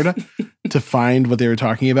hard to find what they were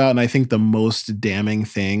talking about. And I think the most damning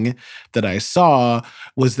thing that I saw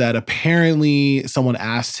was that apparently someone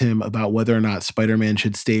asked him about whether or not Spider-Man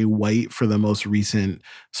should stay white for the most recent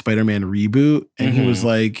Spider-Man reboot. And he was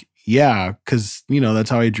like, yeah, because, that's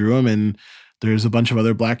how I drew him. And there's a bunch of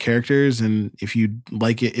other black characters. And if you'd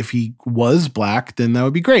like it, if he was black, then that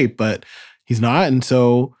would be great. But he's not. And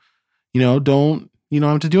so, don't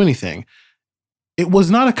have to do anything. It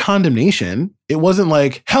was not a condemnation. It wasn't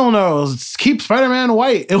like, hell no, let's keep Spider-Man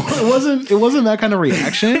white. It wasn't that kind of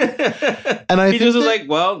reaction. And I he just was like,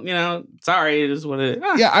 well, sorry, it is what it is.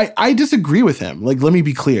 Yeah, I disagree with him. Like, let me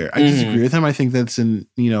be clear. I disagree with him. I think that's an,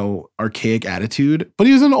 archaic attitude. But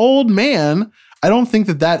he was an old man. I don't think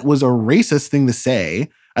that was a racist thing to say.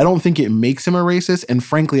 I don't think it makes him a racist. And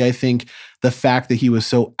frankly, I think the fact that he was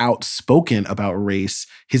so outspoken about race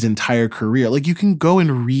his entire career, like you can go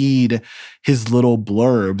and read his little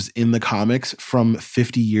blurbs in the comics from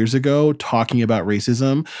 50 years ago talking about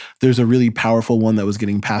racism. There's a really powerful one that was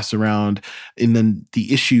getting passed around in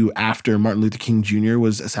the issue after Martin Luther King Jr.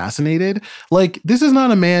 was assassinated. Like, this is not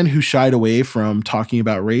a man who shied away from talking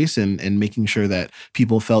about race and making sure that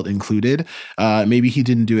people felt included. Maybe he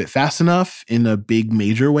didn't do it fast enough in a big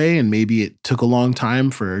major way, and maybe it took a long time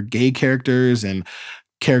for gay characters and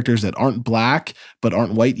characters that aren't black but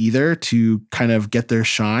aren't white either to kind of get their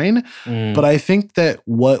shine. But I think that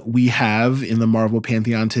what we have in the Marvel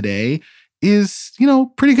Pantheon today is,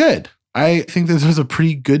 pretty good. I think that there's a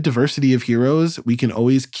pretty good diversity of heroes. We can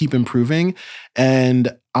always keep improving.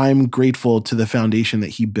 And I'm grateful to the foundation that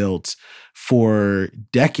he built for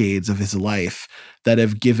decades of his life that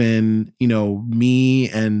have given, me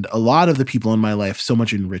and a lot of the people in my life so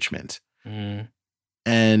much enrichment.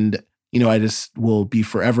 And I just will be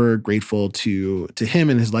forever grateful to him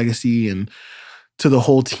and his legacy, and to the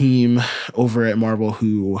whole team over at Marvel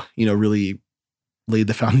who, really laid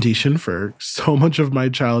the foundation for so much of my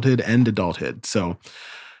childhood and adulthood. So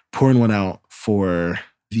pouring one out for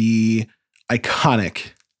the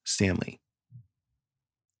iconic Stan Lee.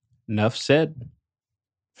 Enough said.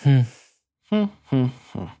 Sad.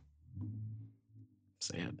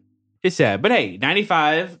 It's sad. But hey,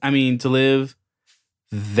 95, to live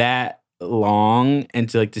that long and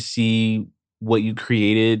to see what you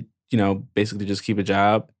created, basically just keep a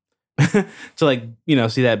job to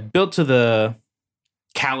see that built to the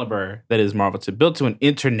caliber that is Marvel, to built to an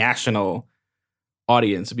international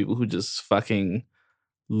audience of people who just fucking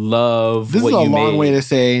love this what is a you long made. way to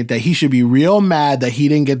say that he should be real mad that he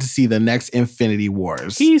didn't get to see the next Infinity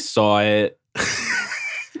Wars. He saw it.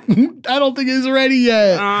 I don't think he's ready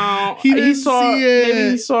yet. Oh, he didn't saw see it. Maybe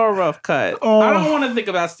he saw a rough cut. Oh. I don't want to think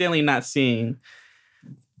about Stanley not seeing.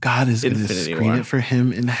 God is going to Infinity screen War. it for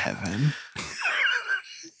him in heaven.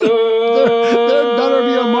 There better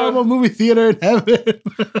be a Marvel movie theater in heaven.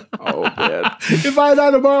 Oh, man. If I die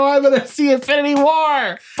tomorrow, I'm going to see Infinity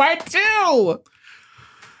War Part 2.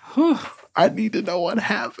 I need to know what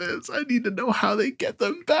happens. I need to know how they get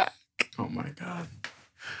them back. Oh, my God.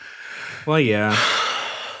 Well, yeah.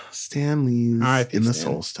 Stan Lee's R.I.P. in the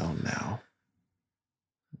Stan. Soul Stone now.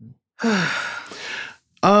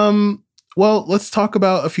 Well, let's talk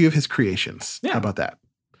about a few of his creations. Yeah. How about that?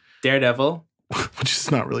 Daredevil. Which is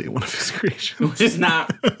not really one of his creations. Which is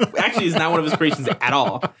not, actually, is not one of his creations at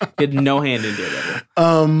all. He had no hand in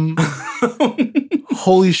Daredevil.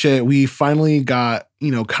 Holy shit, we finally got,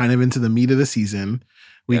 kind of into the meat of the season.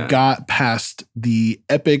 We got past the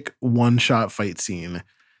epic one-shot fight scene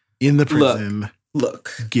in the prison.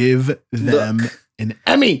 Look. Give them an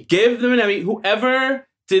Emmy. Give them an Emmy. Whoever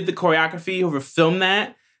did the choreography, whoever filmed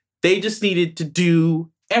that, they just needed to do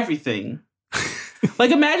everything. Like,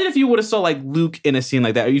 imagine if you would have saw, like, Luke in a scene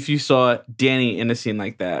like that, or if you saw Danny in a scene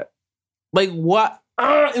like that. Like, what?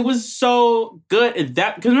 It was so good.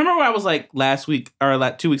 Because remember when I was like last week, or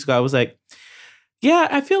like 2 weeks ago, I was like, yeah,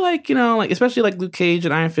 I feel like, like, especially like Luke Cage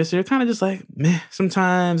and Iron Fist, they're kind of just like, meh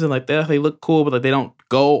sometimes. And like, they look cool, but like, they don't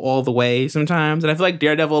go all the way sometimes. And I feel like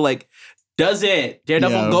Daredevil, like, does it.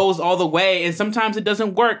 Daredevil goes all the way. And sometimes it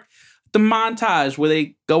doesn't work. The montage where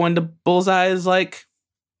they go into Bullseye's, like,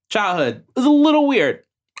 childhood was a little weird.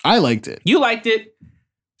 I liked it. You liked it.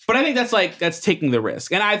 But I think that's taking the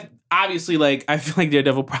risk. And I obviously, like, I feel like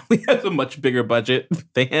Daredevil probably has a much bigger budget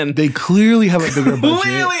than... They clearly have a bigger budget.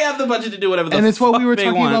 Clearly have the budget to do whatever the fuck And it's what we were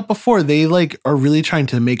talking about before. They, like, are really trying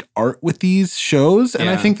to make art with these shows. And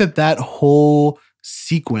I think that whole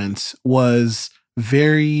sequence was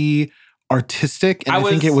very artistic. And I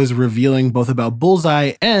think it was revealing both about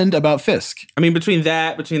Bullseye and about Fisk. I mean, between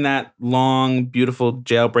that long, beautiful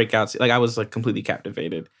jail breakout scene, like, I was, like, completely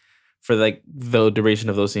captivated for, like, the duration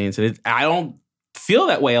of those scenes. And I don't feel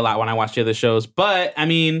that way a lot when I watch the other shows. But, I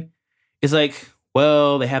mean, it's like,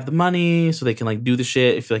 well, they have the money, so they can, like, do the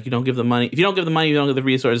shit. If, like, you don't give the money, you don't give the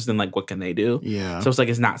resources, then, like, what can they do? Yeah. So it's like,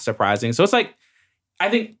 it's not surprising. So it's like, I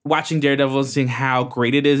think watching Daredevil and seeing how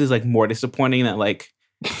great it is, like, more disappointing that, like,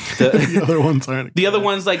 the other ones aren't. The other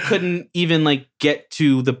ones, like, couldn't even, like, get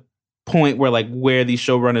to the point where, like, where these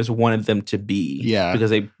showrunners wanted them to be. Yeah. Because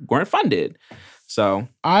they weren't funded. So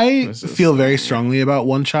I feel very strongly about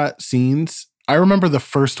one-shot scenes. I remember the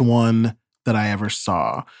first one that I ever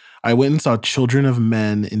saw. I went and saw Children of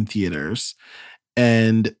Men in theaters.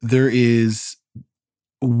 And there is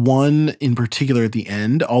one in particular at the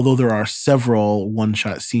end, although there are several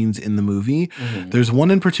one-shot scenes in the movie. Mm-hmm. There's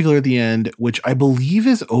one in particular at the end, which I believe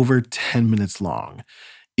is over 10 minutes long.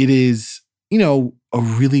 It is, a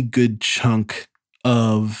really good chunk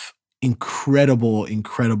of incredible,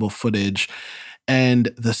 incredible footage.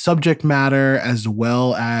 And the subject matter, as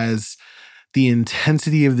well as the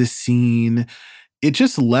intensity of the scene, it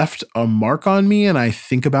just left a mark on me, and I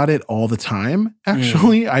think about it all the time,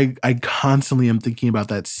 actually. I constantly am thinking about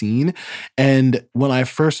that scene. And when I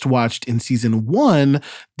first watched in season 1,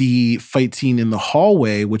 the fight scene in the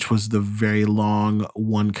hallway, which was the very long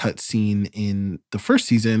one-cut scene in the first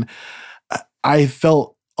season, I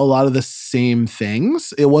felt a lot of the same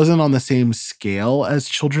things. It wasn't on the same scale as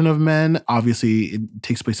Children of Men. Obviously, it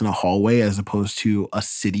takes place in a hallway as opposed to a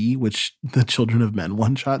city, which the Children of Men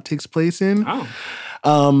one-shot takes place in.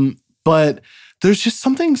 But there's just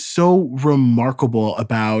something so remarkable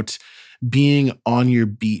about being on your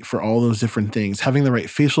beat for all those different things, having the right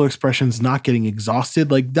facial expressions, not getting exhausted.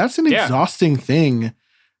 Like, that's an exhausting thing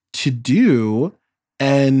to do.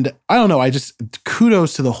 And I don't know,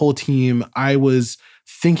 kudos to the whole team. I was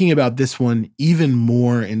thinking about this one even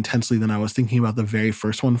more intensely than I was thinking about the very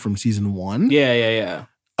first one from season 1. Yeah.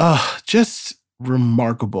 Just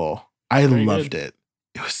remarkable. I loved it.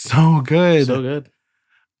 It was so good. So good.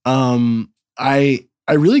 I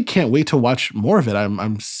really can't wait to watch more of it.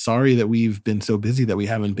 I'm sorry that we've been so busy that we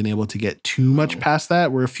haven't been able to get too much past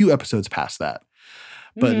that. We're a few episodes past that.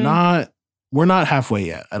 But we're not halfway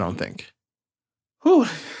yet, I don't think. Whew.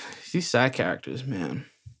 These side characters, man.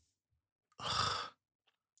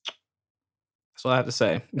 That's all I have to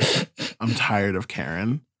say. I'm tired of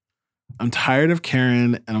Karen. And I'm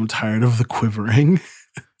tired of the quivering.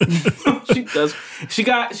 She does. She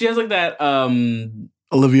has like that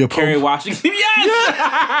Olivia Pope. Kerry Washington. Yes!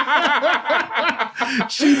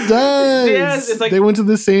 She does. Yes, it's like, they went to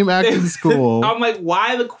the same acting school. I'm like,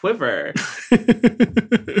 why the quiver?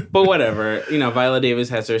 But whatever. Viola Davis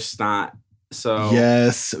has her snot. So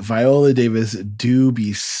yes, Viola Davis do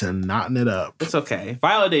be snotting it up. It's okay.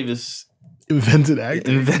 Viola Davis invented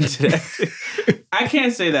acting. I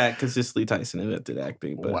can't say that because Cicely Tyson invented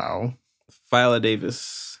acting. But wow. Viola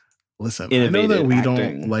Davis. Listen, I know that we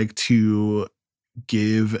don't like to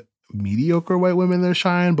give mediocre white women their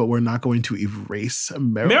shine, but we're not going to erase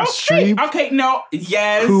Meryl Streep. Okay, no,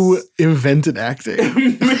 yes. Who invented acting.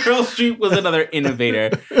 Meryl Streep was another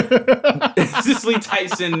innovator. Cicely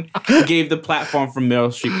Tyson gave the platform for Meryl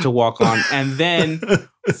Streep to walk on, and then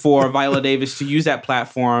for Viola Davis to use that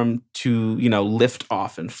platform to, lift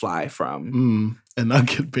off and fly from. And not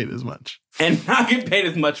get paid as much. And not get paid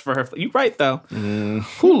as much for her. You're right, though. Oh,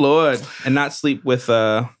 Lord. And not sleep with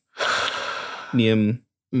Liam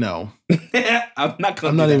No. I'm not gonna.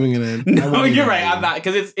 I'm not even gonna. No, you're right. I'm not,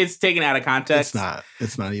 because it's taken out of context.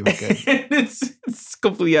 It's not even good. it's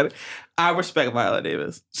completely out of. I respect Viola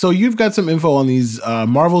Davis. So you've got some info on these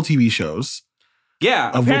Marvel TV shows.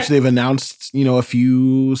 Yeah, of which they've announced, a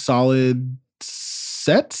few solid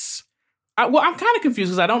sets. Well, I'm kind of confused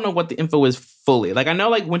because I don't know what the info is fully. Like, I know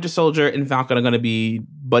like Winter Soldier and Falcon are going to be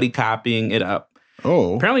buddy copying it up.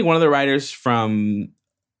 Oh, apparently one of the writers from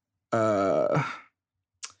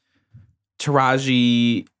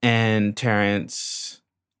Taraji and Terrence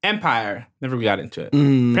Empire. Never got into it.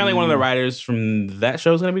 Apparently one of the writers from that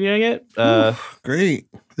show is going to be doing it. Great.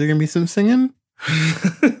 Is there going to be some singing?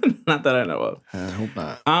 Not that I know of. I hope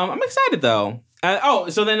not. I'm excited though.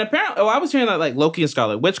 So then apparently, I was hearing that like Loki and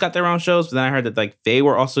Scarlet Witch got their own shows, but then I heard that like they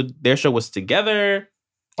were also, their show was together.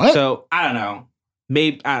 What? So I don't know.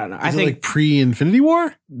 Maybe, I don't know. I think like pre-Infinity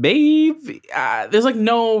War? Maybe there's like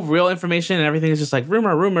no real information and everything is just like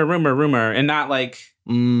rumor, and not like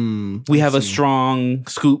we have a strong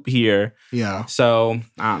scoop here. Yeah. So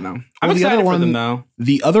I don't know. I'm excited for them though.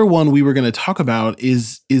 The other one we were going to talk about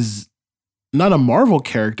is not a Marvel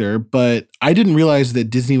character, but I didn't realize that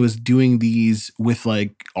Disney was doing these with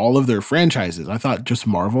like all of their franchises. I thought just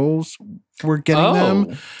Marvels were getting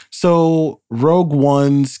them. So Rogue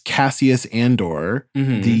One's Cassius Andor,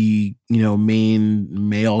 the main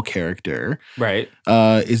male character, right,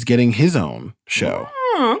 is getting his own show.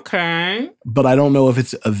 Oh, okay, but I don't know if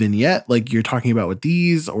it's a vignette like you're talking about with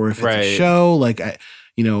these, or if it's a show. Like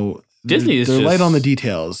Disney is they're light on the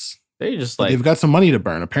details. They just like they've got some money to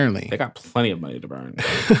burn. Apparently, they got plenty of money to burn.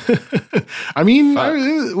 I mean,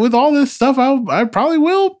 with all this stuff, I probably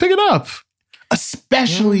will pick it up,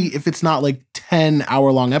 especially if it's not like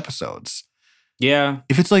 10-hour-long episodes. Yeah,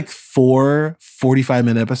 if it's like 4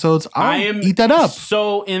 45-minute episodes, I'll eat that up.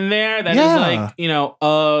 So in there, that is like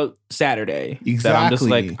a Saturday. Exactly. That I'm just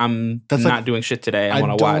like that's not doing shit today. I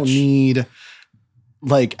want to watch. I don't need.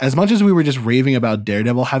 Like, as much as we were just raving about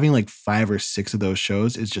Daredevil, having like 5 or 6 of those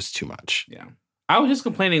shows is just too much. Yeah. I was just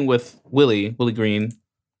complaining with Willie Green,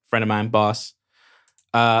 friend of mine, boss,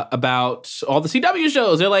 about all the CW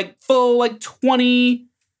shows. They're like full, like 20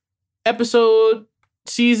 episode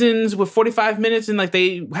seasons with 45 minutes, and like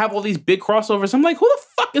they have all these big crossovers. I'm like, who the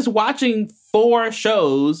fuck is watching 4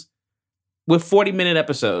 shows with 40-minute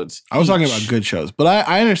episodes? I was talking about good shows, but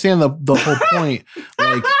I understand the whole point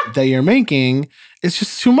like that you're making. It's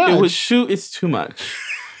just too much. It's too much.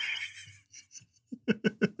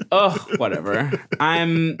 Oh, whatever.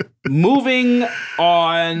 I'm moving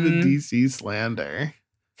on. The DC slander.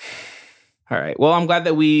 All right. Well, I'm glad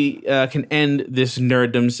that we can end this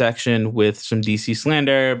nerddom section with some DC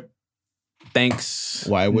slander. Thanks.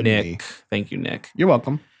 Why wouldn't Nick? Thank you, Nick. You're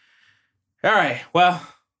welcome. All right. Well,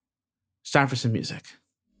 it's time for some music.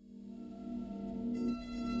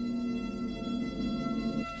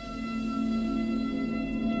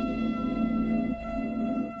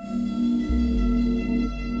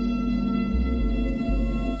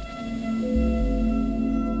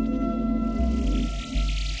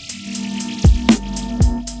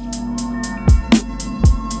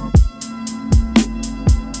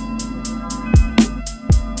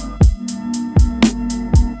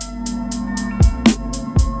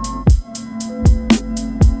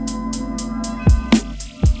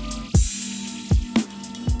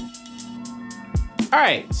 All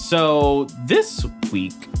right, so this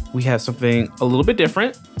week we have something a little bit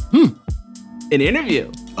different. An interview.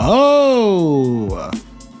 Oh.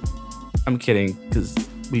 I'm kidding, because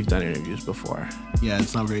we've done interviews before. Yeah,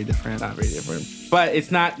 it's not very different. Not very different. But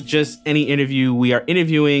it's not just any interview. We are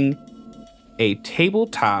interviewing a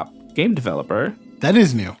tabletop game developer. That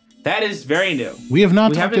is new. That is very new. We have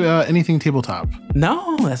not talked about anything tabletop.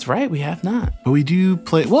 No, that's right. We have not. But we do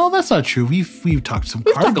play. Well, that's not true. We've talked some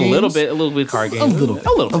card games. A little bit card games. A little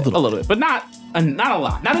bit, but not a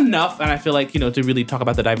lot, not enough. And I feel like to really talk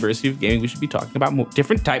about the diversity of gaming, we should be talking about more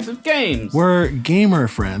different types of games. We're gamer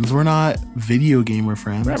friends. We're not video gamer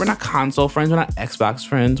friends. Right? We're not console friends. We're not Xbox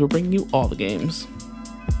friends. We're bringing you all the games.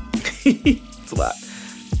 It's a lot.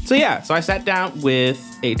 So yeah, I sat down with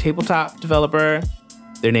a tabletop developer.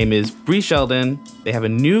 Their name is Bree Sheldon. They have a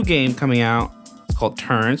new game coming out. It's called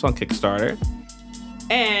Turns on Kickstarter.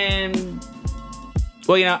 And,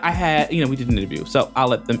 well, we did an interview, so I'll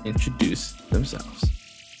let them introduce themselves.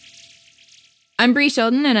 I'm Bree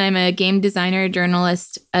Sheldon, and I'm a game designer,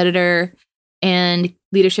 journalist, editor, and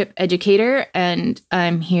leadership educator. And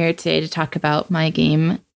I'm here today to talk about my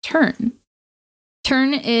game, Turn.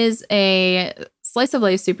 Turn is a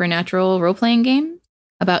slice-of-life supernatural role-playing game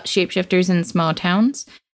about shapeshifters in small towns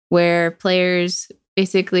where players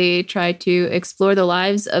basically try to explore the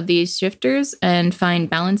lives of these shifters and find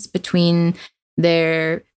balance between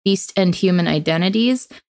their beast and human identities,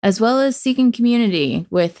 as well as seeking community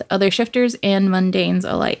with other shifters and mundanes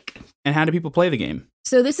alike. And how do people play the game?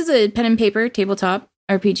 So this is a pen and paper tabletop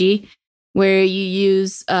RPG where you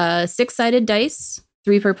use 6-sided dice,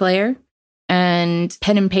 3 per player, and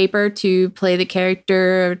pen and paper to play the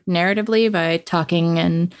character narratively by talking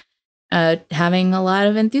and having a lot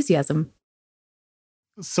of enthusiasm.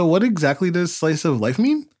 So what exactly does slice of life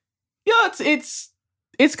mean? Yeah, it's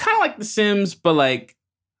kind of like The Sims, but like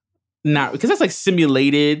not, because that's like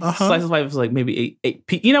simulated. Slice of life is like maybe eight.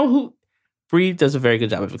 You know who? Bree does a very good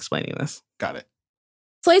job of explaining this. Got it.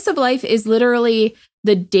 Slice of life is literally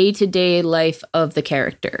the day-to-day life of the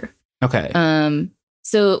character. Okay.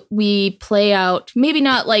 So we play out maybe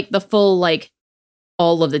not like the full like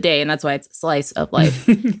all of the day, and that's why it's a slice of life.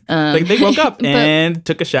 Like they woke up and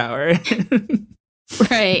took a shower.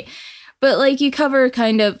 Right. But like you cover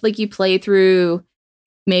kind of like you play through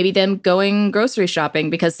maybe them going grocery shopping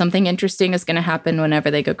because something interesting is going to happen whenever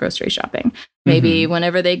they go grocery shopping. Maybe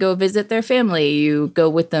whenever they go visit their family, you go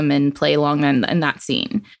with them and play along in that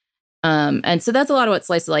scene. And so that's a lot of what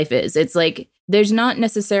slice of life is. It's like there's not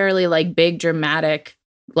necessarily like big dramatic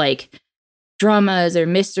like dramas or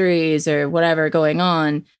mysteries or whatever going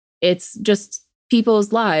on. It's just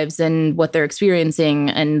people's lives and what they're experiencing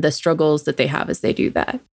and the struggles that they have as they do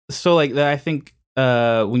that. So like I think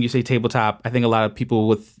when you say tabletop, I think a lot of people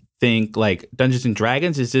would think like Dungeons and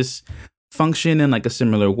Dragons. Is this function in like a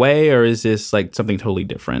similar way, or is this like something totally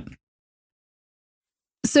different?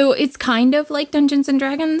 So it's kind of like Dungeons and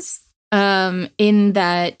Dragons in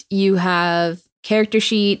that you have character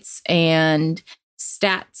sheets and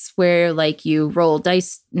stats where like you roll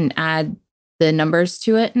dice and add the numbers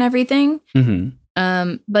to it and everything.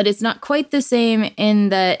 But it's not quite the same in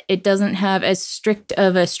that it doesn't have as strict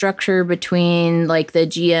of a structure between like the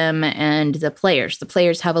GM and the players. The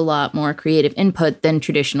players have a lot more creative input than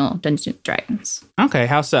traditional Dungeons and Dragons. Okay,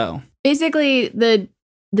 how so? Basically, the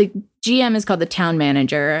GM is called the town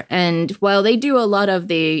manager, and while they do a lot of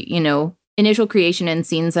the, initial creation and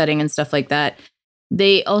scene setting and stuff like that,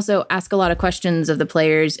 they also ask a lot of questions of the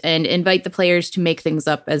players and invite the players to make things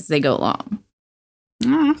up as they go along.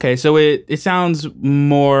 Okay, so it sounds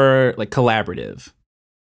more like collaborative.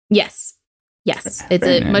 Yes. It's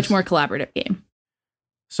Very nice. Much more collaborative game.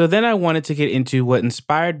 So then I wanted to get into what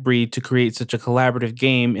inspired Bree to create such a collaborative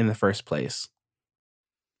game in the first place.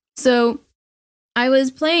 So I was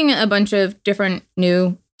playing a bunch of different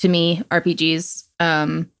new to me RPGs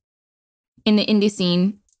in the indie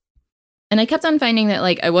scene, and I kept on finding that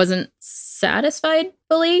like I wasn't satisfied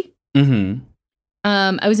fully.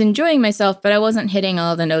 I was enjoying myself, but I wasn't hitting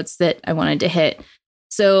all the notes that I wanted to hit.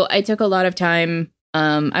 So I took a lot of time.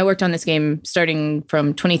 I worked on this game starting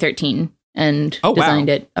from 2013 and designed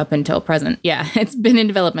it up until present. Yeah, it's been in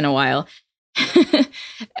development a while.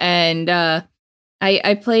 And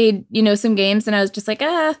I played, some games and I was just like,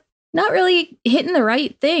 not really hitting the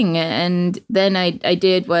right thing. And then I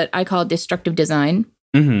did what I call destructive design,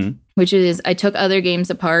 which is I took other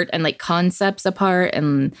games apart and like concepts apart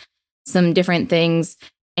and some different things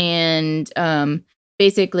and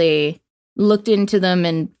basically looked into them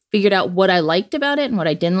and figured out what I liked about it and what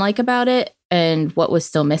I didn't like about it and what was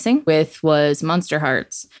still missing was Monster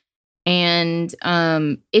Hearts. And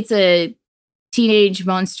it's a teenage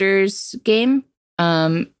monsters game.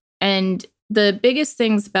 And the biggest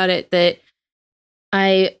things about it that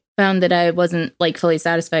I found that I wasn't like fully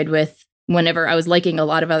satisfied with whenever I was liking a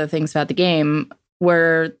lot of other things about the game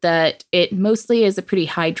were that it mostly is a pretty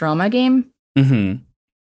high drama game.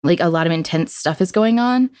 Like a lot of intense stuff is going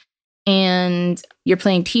on and you're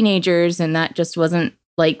playing teenagers and that just wasn't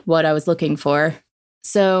like what I was looking for.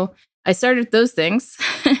 So I started those things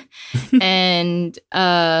and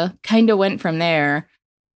kind of went from there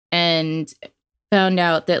and found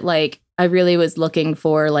out that like I really was looking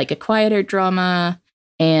for like a quieter drama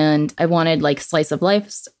and I wanted like slice of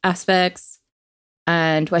life aspects.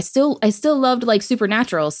 And I still loved like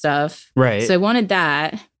supernatural stuff. Right. So I wanted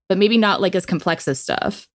that, but maybe not like as complex as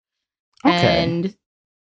stuff. Okay. And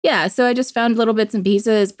yeah, so I just found little bits and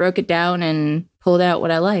pieces, broke it down and pulled out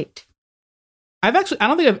what I liked. I don't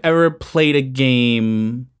think I've ever played a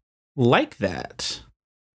game like that.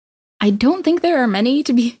 I don't think there are many,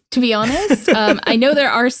 to be honest. I know there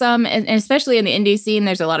are some, and especially in the indie scene,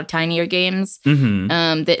 there's a lot of tinier games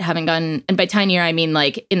that haven't gone. And by tinier, I mean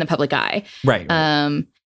like in the public eye. Right.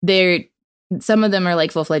 Some of them are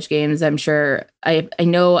like full-fledged games. I'm sure. I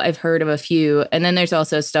know I've heard of a few, and then there's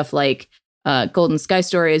also stuff like Golden Sky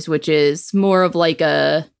Stories, which is more of like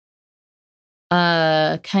a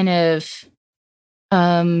kind of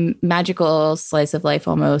magical slice of life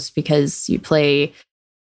almost, because you play.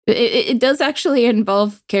 It does actually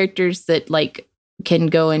involve characters that like can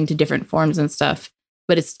go into different forms and stuff,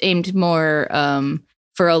 but it's aimed more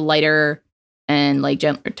for a lighter and like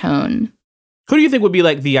gentler tone. Who do you think would be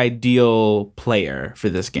like the ideal player for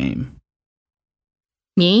this game?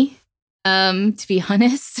 Me? To be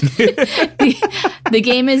honest, the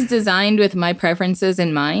game is designed with my preferences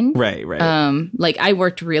in mind. Right. Like I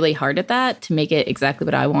worked really hard at that to make it exactly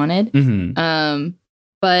what I wanted. Mm-hmm.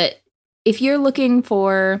 But if you're looking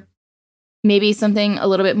for maybe something a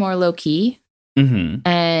little bit more low key, Mm-hmm.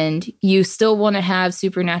 and you still want to have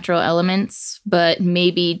supernatural elements, but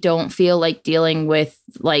maybe don't feel like dealing with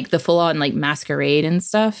like the full on like masquerade and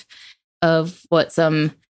stuff of what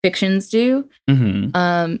some fictions do.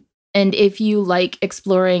 Mm-hmm. And if you like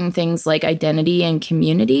exploring things like identity and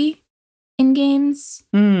community in games,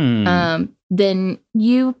 then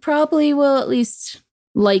you probably will at least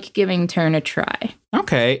like giving Turn a try.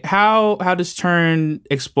 Okay. How does Turn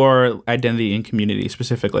explore identity and community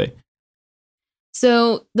specifically?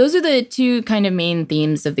 So those are the two kind of main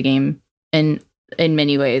themes of the game in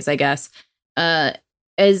many ways, I guess. As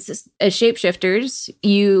shapeshifters,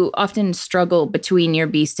 you often struggle between your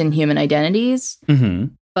beast and human identities. Mm-hmm.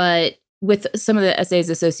 But with some of the essays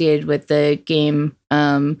associated with the game,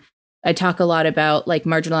 I talk a lot about like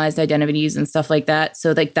marginalized identities and stuff like that.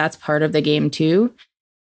 So like that's part of the game too.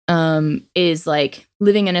 Is like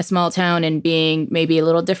living in a small town and being maybe a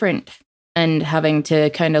little different and having to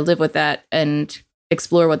kind of live with that and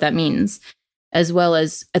explore what that means, as well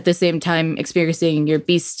as at the same time experiencing your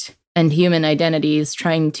beast and human identities,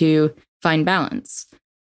 trying to find balance.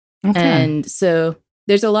 Okay. And so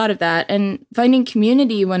there's a lot of that. And finding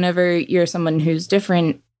community whenever you're someone who's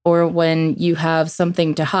different or when you have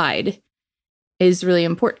something to hide is really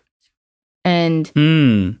important. And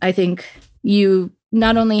I think you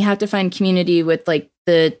not only have to find community with like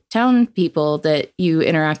the town people that you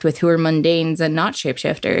interact with who are mundanes and not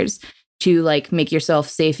shapeshifters to like make yourself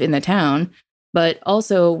safe in the town, but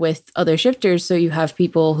also with other shifters so you have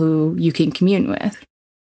people who you can commune with.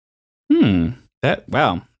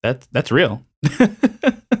 That's real.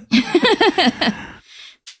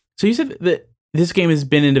 So you said that this game has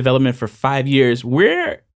been in development for 5 years.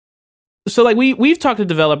 We've talked to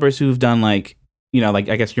developers who've done like, you know, like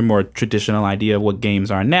I guess your more traditional idea of what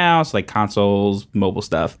games are now, so like consoles, mobile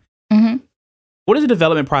stuff. Mm-hmm. What does the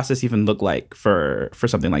development process even look like for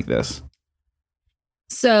something like this?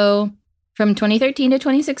 So from 2013 to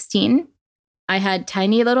 2016, I had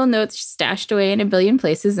tiny little notes stashed away in a billion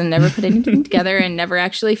places and never put anything together and never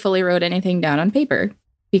actually fully wrote anything down on paper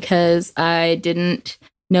because I didn't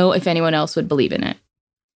know if anyone else would believe in it.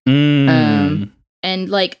 And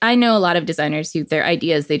like, I know a lot of designers who their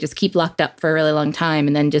ideas, they just keep locked up for a really long time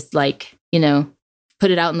and then just like, you know,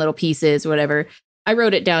 put it out in little pieces or whatever. I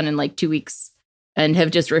wrote it down in like 2 weeks and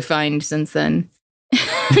have just refined since then.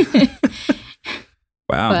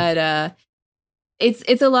 Wow. But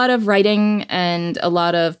it's a lot of writing and a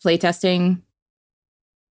lot of playtesting.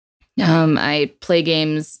 I play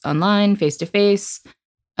games online, face to face,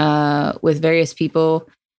 with various people.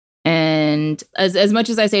 And as much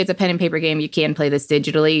as I say it's a pen and paper game, you can play this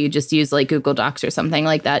digitally. You just use like Google Docs or something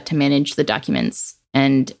like that to manage the documents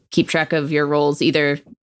and keep track of your rolls either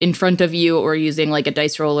in front of you or using like a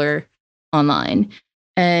dice roller online.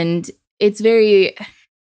 And it's a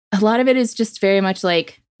lot of it is just very much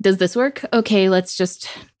like, does this work? Okay, let's just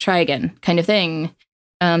try again kind of thing.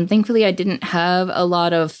 Thankfully, I didn't have a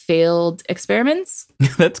lot of failed experiments.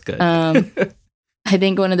 That's good. I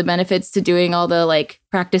think one of the benefits to doing all the like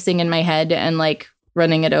practicing in my head and like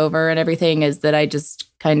running it over and everything is that I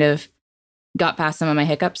just kind of got past some of my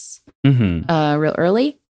hiccups real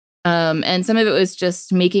early. And some of it was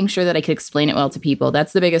just making sure that I could explain it well to people.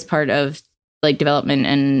 That's the biggest part of like development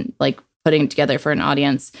and like putting it together for an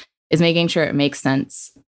audience is making sure it makes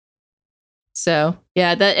sense. So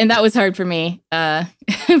yeah, that was hard for me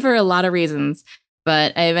for a lot of reasons,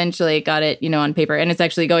 but I eventually got it, on paper, and it's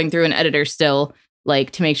actually going through an editor still,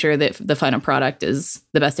 like to make sure that the final product is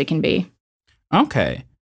the best it can be. Okay.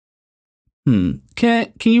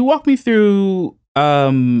 Can you walk me through,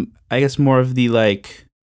 I guess more of the like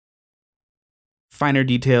finer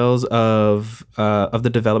details of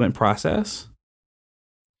the development process?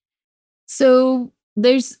 So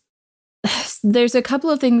there's a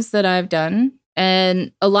couple of things that I've done,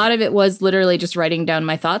 and a lot of it was literally just writing down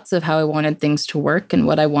my thoughts of how I wanted things to work and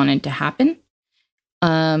what I wanted to happen.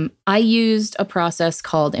 I used a process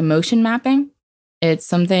called emotion mapping. It's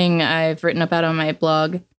something I've written about on my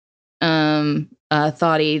blog,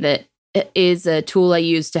 Thoughty, that is a tool I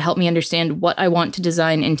use to help me understand what I want to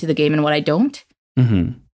design into the game and what I don't.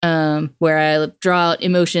 where I draw out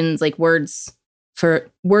emotions, like words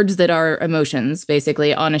that are emotions,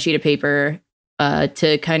 basically on a sheet of paper,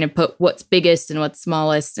 to kind of put what's biggest and what's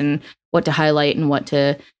smallest and what to highlight and what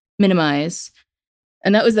to minimize.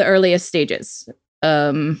 And that was the earliest stages.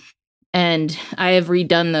 And I have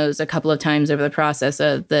redone those a couple of times over the process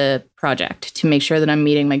of the project to make sure that I'm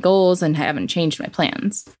meeting my goals and haven't changed my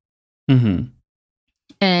plans.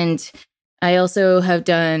 And I also have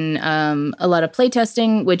done a lot of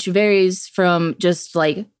playtesting, which varies from just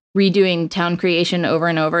like redoing town creation over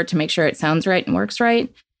and over to make sure it sounds right and works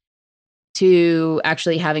right, to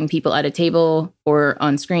actually having people at a table or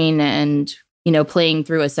on screen and, playing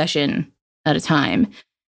through a session at a time.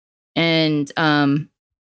 And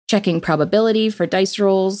checking probability for dice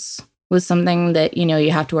rolls was something that,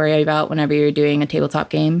 you have to worry about whenever you're doing a tabletop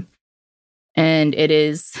game. And it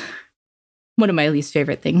is one of my least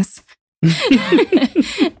favorite things.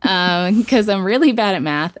 Because I'm really bad at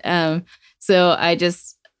math. So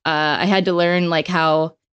I had to learn like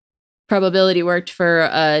how probability worked for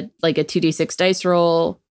like a 2d6 dice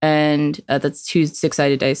roll, and that's 2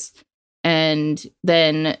 6-sided dice. And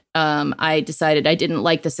then I decided I didn't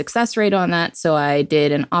like the success rate on that, so I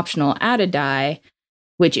did an optional added die,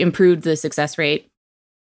 which improved the success rate,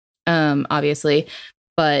 obviously,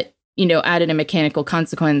 but added a mechanical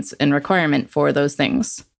consequence and requirement for those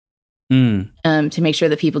things. To make sure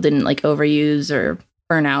that people didn't like overuse or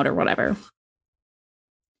burn out or whatever.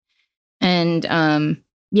 And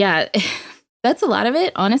yeah, that's a lot of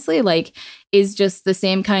it, honestly, like, is just the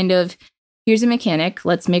same kind of, here's a mechanic,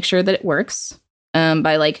 let's make sure that it works,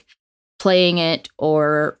 by like playing it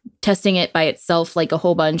or testing it by itself, like a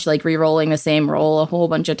whole bunch, like re-rolling the same roll a whole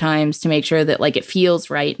bunch of times to make sure that like it feels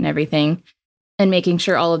right and everything, and making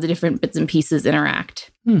sure all of the different bits and pieces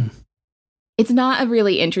interact. It's not a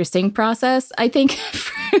really interesting process, I think,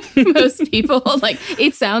 for most people. Like,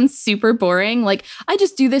 it sounds super boring. Like, I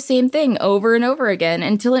just do the same thing over and over again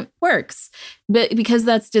until it works. But because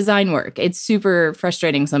that's design work, it's super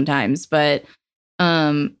frustrating sometimes. But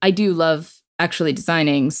I do love actually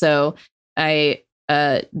designing. So it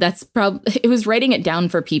was writing it down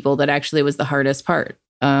for people that actually was the hardest part.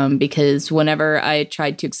 Because whenever I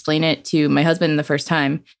tried to explain it to my husband the first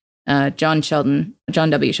time, John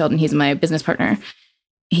W. Sheldon, he's my business partner.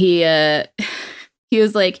 He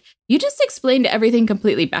was like, you just explained everything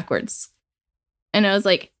completely backwards. And I was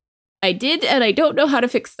like, I did, and I don't know how to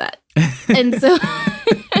fix that. And so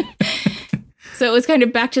so it was kind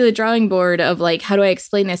of back to the drawing board of like, how do I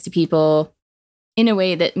explain this to people in a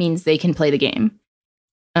way that means they can play the game?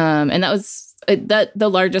 And that was the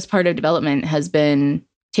largest part of development has been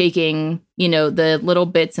taking, the little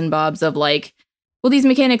bits and bobs of like, well, these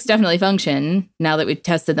mechanics definitely function now that we've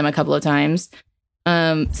tested them a couple of times.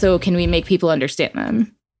 So can we make people understand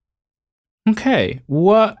them? Okay.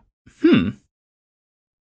 What?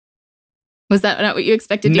 Was that not what you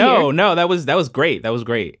expected to hear? No, that was great. That was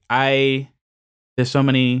great. There's so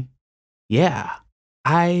many. Yeah.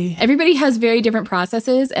 Everybody has very different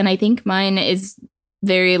processes, and I think mine is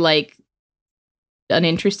very like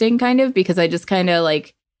uninteresting kind of, because I just kind of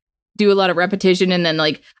like do a lot of repetition and then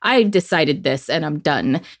like I've decided this and I'm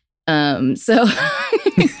done. So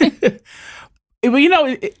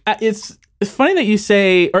it's funny that you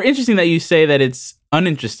say, or interesting that you say that it's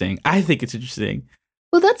uninteresting. I think it's interesting.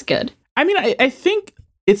 Well, that's good. I mean, I think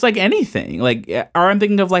it's like anything. Like, or I'm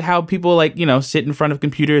thinking of like how people like, sit in front of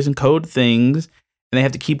computers and code things, and they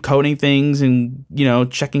have to keep coding things and,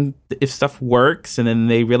 checking if stuff works, and then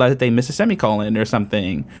they realize that they miss a semicolon or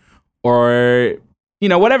something, or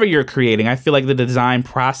whatever you're creating. I feel like the design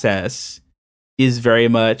process is very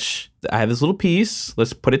much, I have this little piece,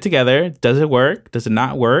 let's put it together. Does it work? Does it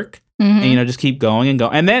not work? Mm-hmm. And, just keep going and go.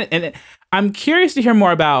 And I'm curious to hear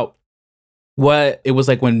more about what it was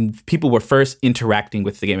like when people were first interacting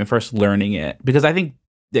with the game and first learning it. Because I think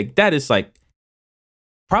like that is like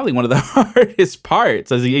probably one of the hardest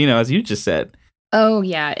parts, as you just said. Oh,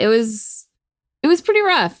 yeah. It was pretty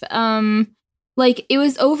rough. Like, it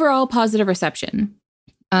was overall positive reception.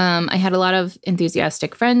 I had a lot of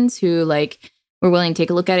enthusiastic friends who like were willing to take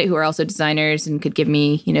a look at it, who are also designers and could give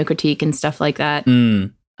me, critique and stuff like that.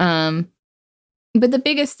 But the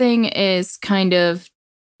biggest thing is kind of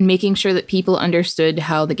making sure that people understood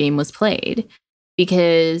how the game was played,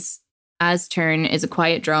 because As Turn is a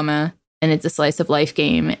quiet drama and it's a slice of life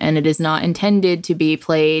game, and it is not intended to be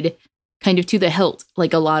played kind of to the hilt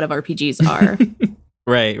like a lot of RPGs are.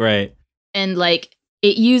 Right. And like,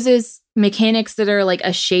 it uses mechanics that are like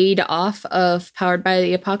a shade off of Powered by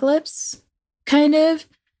the Apocalypse, kind of.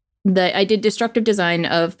 I did destructive design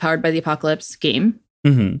of Powered by the Apocalypse game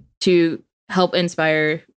to help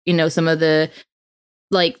inspire, some of the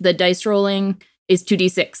like the dice rolling is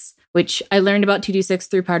 2d6, which I learned about 2d6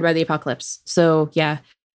 through Powered by the Apocalypse. So yeah.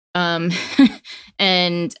 And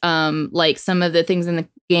like some of the things in the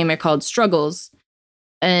game are called struggles,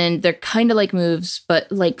 and they're kind of like moves,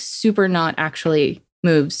 but like super not actually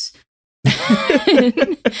moves.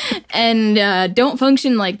 And don't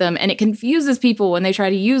function like them, and it confuses people when they try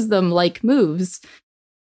to use them like moves.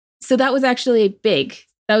 So that was actually big.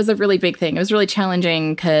 That was a really big thing. It was really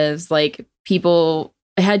challenging because like people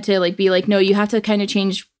had to like be like, no, you have to kind of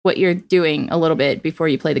change what you're doing a little bit before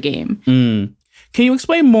you play the game. Can you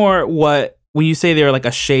explain more when you say they're like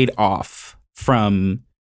a shade off from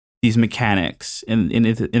these mechanics in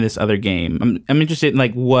this other game? I'm interested in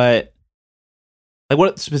like what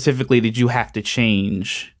specifically did you have to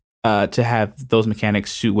change to have those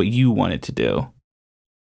mechanics suit what you wanted to do?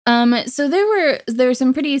 So there were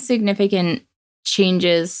some pretty significant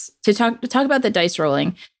changes to talk about the dice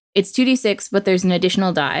rolling. It's 2d6, but there's an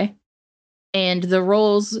additional die, and the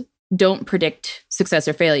rolls don't predict success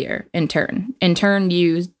or failure in turn. In turn,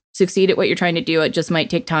 you succeed at what you're trying to do. It just might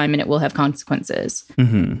take time, and it will have consequences,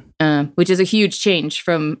 which is a huge change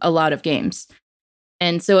from a lot of games.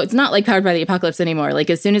 And so it's not like Powered by the Apocalypse anymore. Like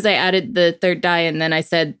as soon as I added the third die and then I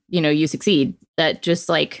said, you succeed, that just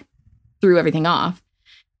like threw everything off.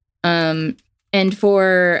 And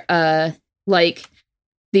for like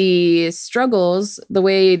the struggles, the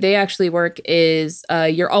way they actually work is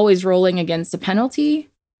you're always rolling against a penalty,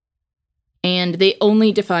 and they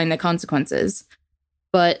only define the consequences.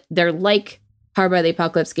 But they're like Powered by the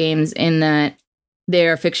Apocalypse games in that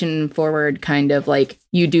they're fiction forward, kind of like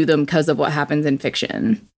you do them because of what happens in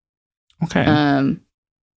fiction. Okay. And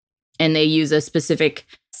they use a specific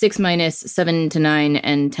 6-, 7 to 9,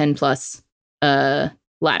 and 10 plus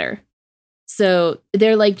ladder. So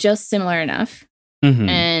they're like just similar enough.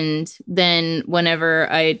 And then whenever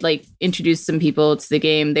I like introduced some people to the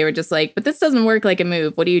game, they were just like, but this doesn't work like a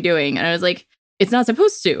move. What are you doing? And I was like, it's not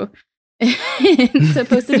supposed to. It's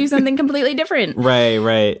supposed to do something completely different.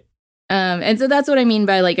 Right. And so that's what I mean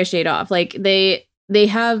by like a shade off. Like they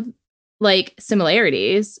have like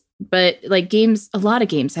similarities, but like a lot of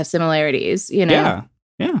games have similarities, Yeah.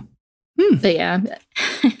 But yeah.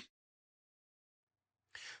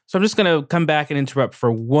 So I'm just going to come back and interrupt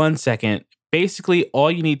for 1 second. Basically,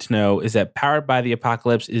 all you need to know is that Powered by the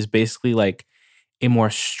Apocalypse is basically like a more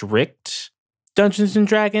strict Dungeons and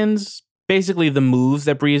Dragons. Basically, the moves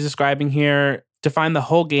that Bree is describing here define the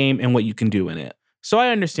whole game and what you can do in it. So I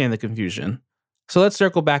understand the confusion. So let's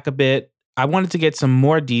circle back a bit. I wanted to get some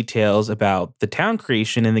more details about the town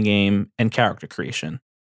creation in the game and character creation.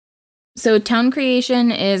 So town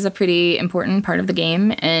creation is a pretty important part of the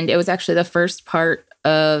game, and it was actually the first part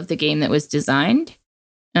of the game that was designed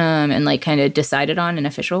and like kind of decided on and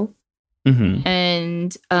official.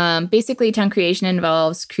 And basically town creation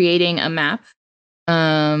involves creating a map.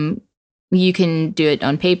 You can do it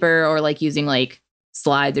on paper or like using like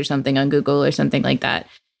slides or something on Google or something like that.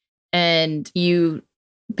 And you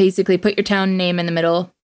basically put your town name in the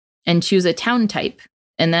middle and choose a town type.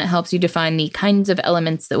 And that helps you define the kinds of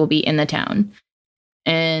elements that will be in the town.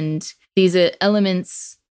 And these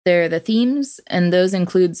elements, they're the themes, and those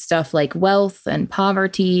include stuff like wealth and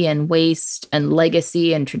poverty and waste and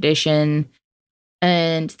legacy and tradition.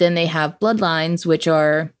 And then they have bloodlines, which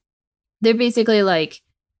they're basically like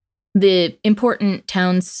the important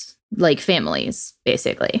towns, like families,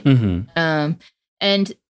 basically.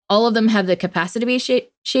 And all of them have the capacity to be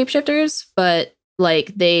shapeshifters, but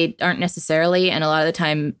like they aren't necessarily. And a lot of the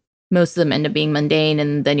time, most of them end up being mundane.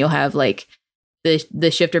 And then you'll have like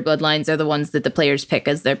the shifter bloodlines are the ones that the players pick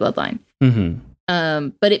as their bloodline.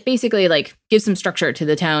 But it basically like gives some structure to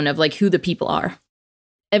the town of like who the people are.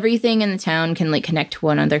 Everything in the town can like connect to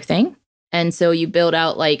one other thing. And so you build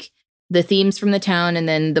out like the themes from the town, and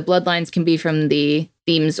then the bloodlines can be from the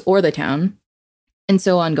themes or the town, and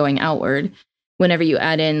so on going outward. Whenever you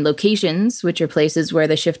add in locations, which are places where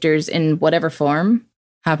the shifters in whatever form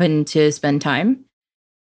happen to spend time,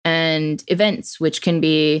 and events, which can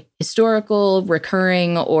be historical,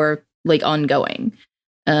 recurring, or like ongoing.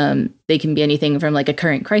 They can be anything from like a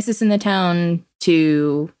current crisis in the town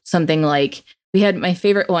to something like, we had my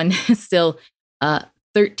favorite one still,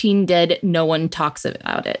 13 Dead, no one talks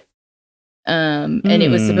about it. And it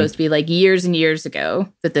was supposed to be like years and years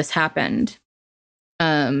ago that this happened.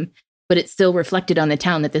 But it still reflected on the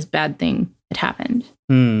town that this bad thing had happened.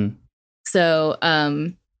 So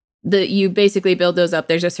you basically build those up.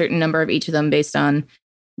 There's a certain number of each of them based on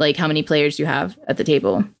like how many players you have at the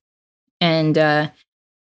table. And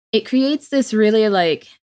it creates this really like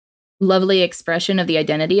lovely expression of the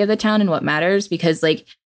identity of the town and what matters, because like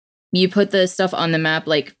you put the stuff on the map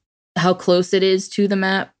like how close it is to the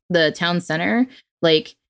map, the town center,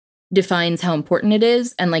 like defines how important it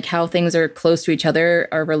is, and like how things are close to each other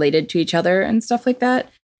are related to each other and stuff like that.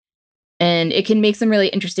 And it can make some really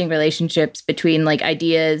interesting relationships between like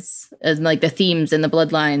ideas and like the themes and the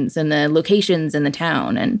bloodlines and the locations in the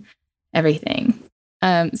town and everything.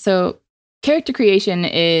 So character creation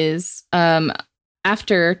is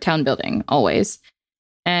after town building always.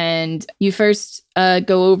 And you first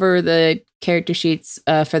go over the character sheets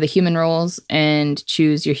for the human roles and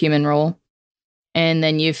choose your human role. And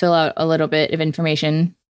then you fill out a little bit of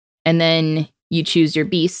information. And then you choose your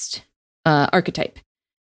beast archetype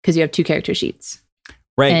because you have 2 character sheets.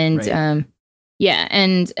 Right. And right. yeah.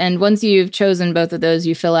 And once you've chosen both of those,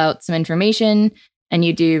 you fill out some information and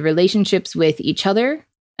you do relationships with each other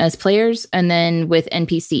as players and then with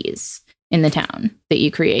NPCs in the town that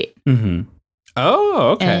you create. Mm-hmm.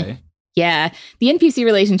 Oh, okay. And yeah, the NPC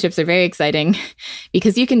relationships are very exciting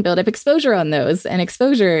because you can build up exposure on those, and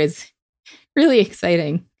exposure is really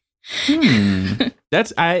exciting.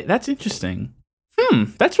 That's interesting.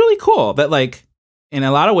 That's really cool. That like in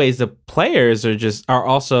a lot of ways the players are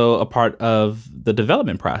also a part of the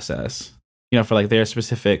development process. You know, for like their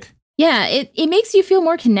specific. Yeah, it makes you feel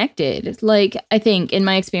more connected. Like, I think in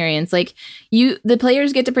my experience, like the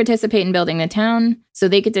players get to participate in building the town, so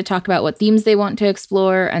they get to talk about what themes they want to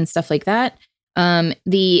explore and stuff like that.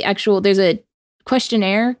 There's a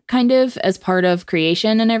questionnaire kind of as part of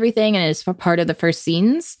creation and everything, and it's part of the first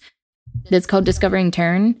scenes. That's called Discovering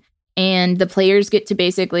Turn. And the players get to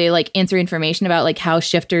basically like answer information about like how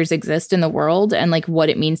shifters exist in the world and like what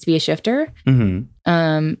it means to be a shifter.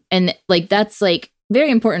 Mm-hmm. And like that's like very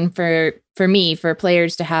important for me, for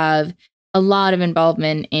players to have a lot of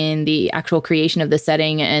involvement in the actual creation of the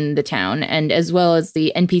setting and the town, and as well as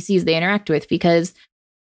the NPCs they interact with, because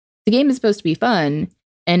the game is supposed to be fun.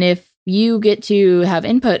 And if you get to have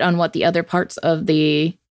input on what the other parts of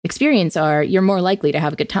the experience are, you're more likely to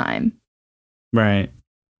have a good time. Right.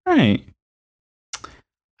 I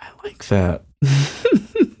like that.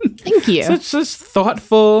 Thank you. Such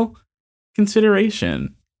thoughtful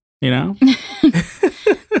consideration, you know?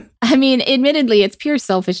 I mean, admittedly, it's pure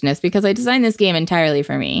selfishness because I designed this game entirely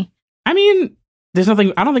for me. I mean, I don't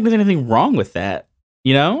think there's anything wrong with that,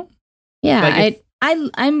 you know? Yeah, like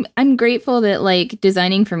I'm grateful that like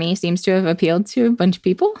designing for me seems to have appealed to a bunch of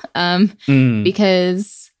people.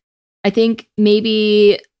 Because I think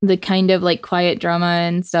maybe the kind of like quiet drama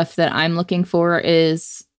and stuff that I'm looking for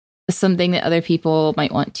is something that other people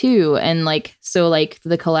might want too. And like, so like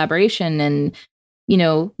the collaboration and, you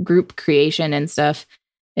know, group creation and stuff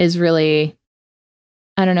is really,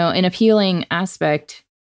 I don't know, an appealing aspect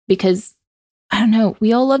because I don't know,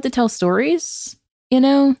 we all love to tell stories, you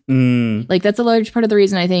know? Like that's a large part of the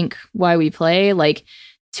reason I think why we play. Like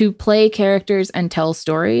to play characters and tell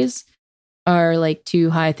stories are like 2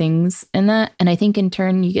 high things in that. And I think in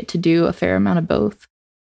turn you get to do a fair amount of both.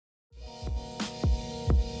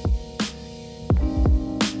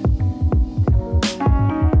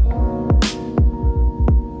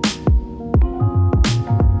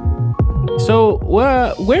 So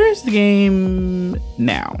where is the game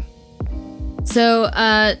now? So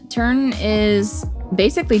Turn is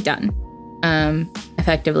basically done,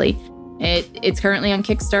 effectively. It's currently on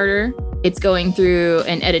Kickstarter. It's going through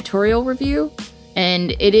an editorial review,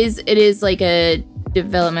 and it is like a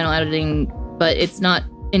developmental editing, but it's not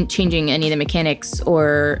in changing any of the mechanics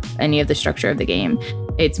or any of the structure of the game.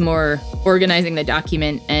 It's more organizing the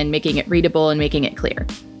document and making it readable and making it clear.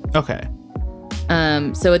 Okay.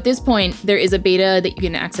 So at this point, there is a beta that you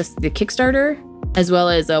can access through the Kickstarter, as well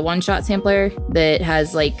as a one-shot sampler that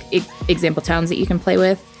has like example towns that you can play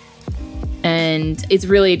with. And it's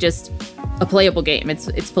really just a playable game.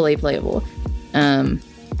 It's fully playable.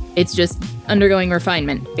 It's just undergoing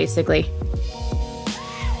refinement, basically.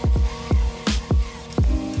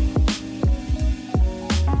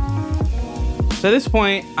 So at this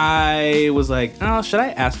point, I was like, oh, should I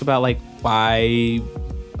ask about like why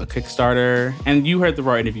a Kickstarter? And you heard the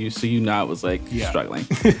raw interview, so you know I was like struggling.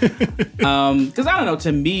 Because I don't know,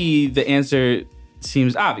 to me, the answer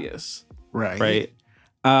seems obvious. Right.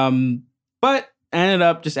 But I ended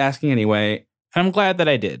up just asking anyway. And I'm glad that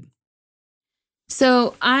I did.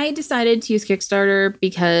 So I decided to use Kickstarter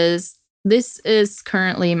because this is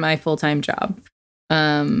currently my full-time job.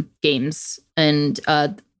 Games and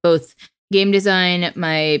both game design,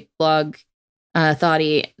 my blog,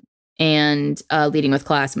 Thoughty, and Leading with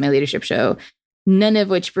Class, my leadership show, none of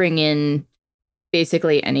which bring in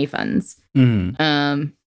basically any funds.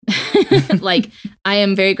 Like, I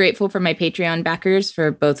am very grateful for my Patreon backers for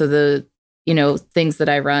both of the, you know, things that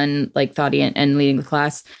I run, like Thoughty and Leading with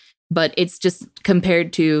Class. but it's just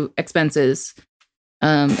compared to expenses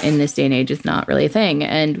in this day and age, it's not really a thing.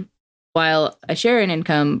 And while I share an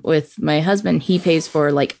income with my husband, he pays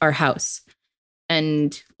for like our house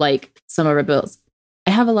and like some of our bills.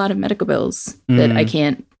 I have a lot of medical bills that I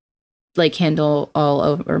can't like handle all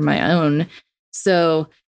over my own. So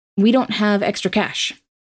we don't have extra cash.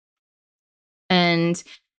 And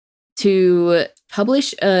to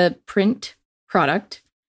publish a print product,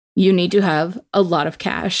 you need to have a lot of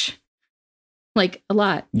cash. Like a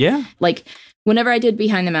lot. Yeah. Like whenever I did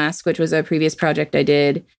Behind the Mask, which was a previous project I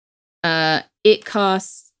did, it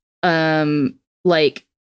costs like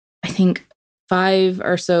I think $5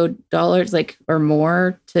 or so like or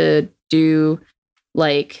more to do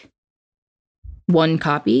like one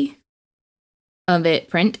copy of it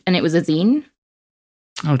print, and it was a zine.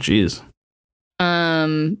 Oh geez.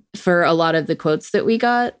 For a lot of the quotes that we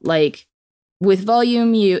got, like with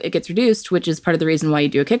volume, it gets reduced, which is part of the reason why you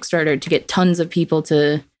do a Kickstarter, to get tons of people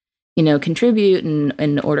to, contribute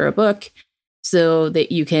and order a book, so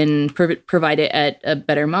that you can provide it at a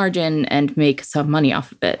better margin and make some money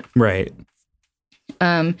off of it. Right.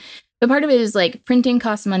 But part of it is like printing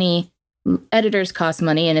costs money, editors cost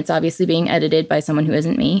money, and it's obviously being edited by someone who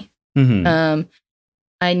isn't me. Mm-hmm.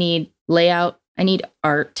 I need layout, I need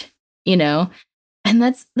art, and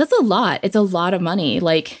that's a lot. It's a lot of money.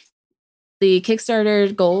 Like the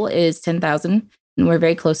Kickstarter goal is 10,000, and we're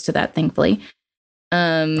very close to that, thankfully.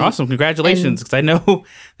 Awesome. Congratulations. Because I know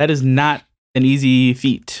that is not an easy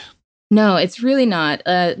feat. No, it's really not.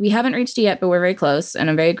 We haven't reached it yet, but we're very close, and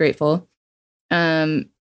I'm very grateful. And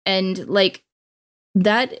like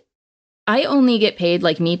that, I only get paid,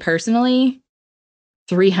 like me personally,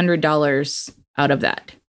 $300 out of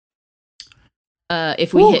that.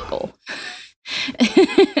 If we hit goal.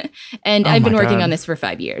 And I've been working on this for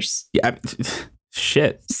 5 years. Yeah.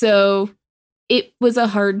 Shit. So it was a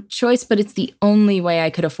hard choice, but it's the only way I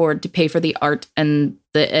could afford to pay for the art and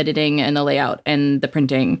the editing and the layout and the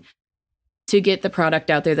printing to get the product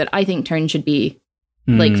out there that I think Turn should be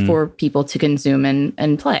like for people to consume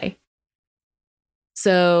and play.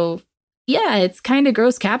 So yeah, it's kind of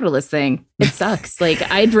gross capitalist thing. It sucks. Like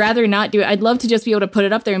I'd rather not do it. I'd love to just be able to put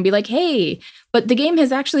it up there and be like, hey, but the game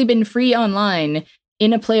has actually been free online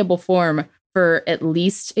in a playable form for at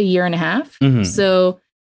least a year and a half. Mm-hmm. So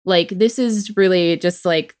like, this is really just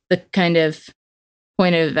like the kind of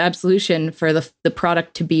point of absolution for the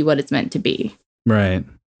product to be what it's meant to be. Right.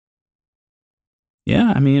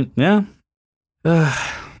 Yeah. I mean, yeah.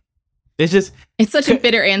 It's just, it's such a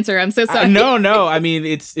bitter answer. I'm so sorry. No. I mean,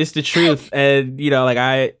 it's the truth. And, like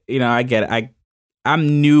I get it.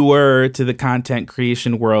 I'm newer to the content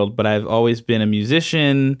creation world, but I've always been a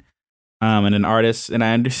musician, and an artist, and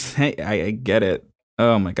I understand. I get it.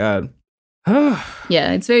 Oh my God.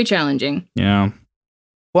 Yeah, it's very challenging. Yeah.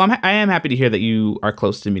 Well, I am happy to hear that you are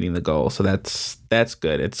close to meeting the goal. So that's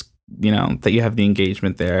good. It's, that you have the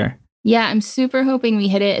engagement there. Yeah, I'm super hoping we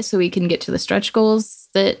hit it so we can get to the stretch goals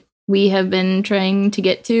that we have been trying to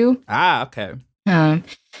get to. Ah, okay.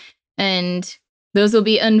 And those will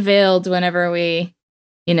be unveiled whenever we,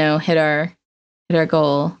 hit our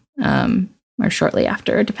goal, or shortly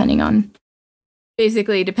after, depending on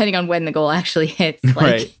when the goal actually hits. Like,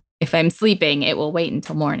 right. If I'm sleeping, it will wait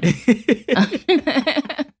until morning.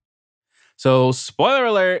 So, spoiler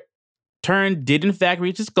alert, Turn did in fact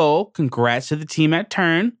reach its goal. Congrats to the team at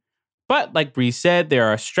Turn. But like Bree said, there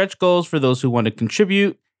are stretch goals for those who want to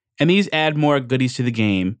contribute, and these add more goodies to the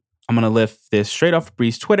game. I'm going to lift this straight off of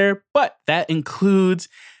Bree's Twitter, but that includes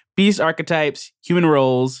beast archetypes, human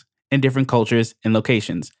roles, and different cultures and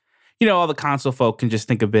locations. All the console folk can just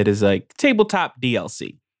think of it as like tabletop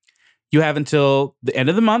DLC. You have until the end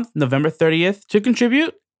of the month, November 30th, to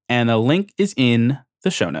contribute, and a link is in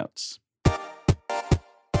the show notes.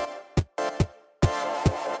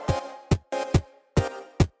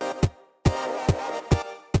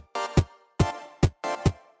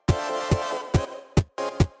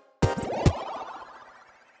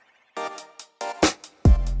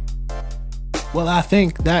 Well, I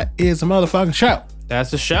think that is a motherfucking show.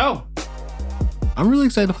 That's the show. I'm really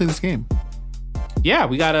excited to play this game. Yeah,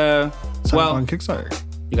 we gotta on Kickstarter.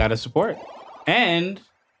 You gotta support, and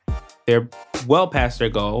they're well past their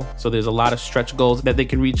goal. So there's a lot of stretch goals that they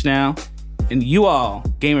can reach now, and you all,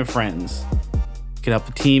 gamer friends, can help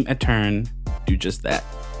the team at Turn do just that.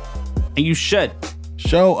 And you should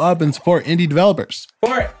show up and support indie developers.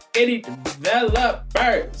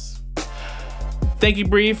 Thank you,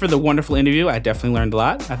 Bree, for the wonderful interview. I definitely learned a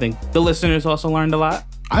lot. I think the listeners also learned a lot.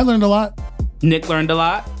 I learned a lot. Nick learned a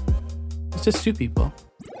lot. It's just two people.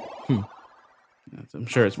 I'm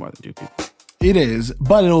sure it's more than two people. It is,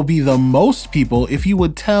 but it'll be the most people if you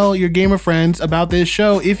would tell your gamer friends about this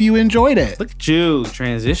show if you enjoyed it. Look at you,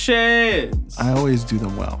 transitions. I always do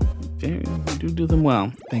them well. You do them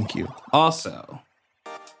well. Thank you. Also,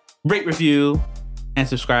 rate, review, and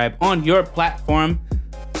subscribe on your platform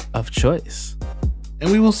of choice.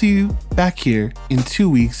 And we will see you back here in 2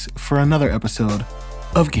 weeks for another episode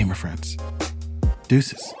of Gamer Friends.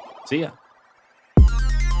 Deuces. See ya.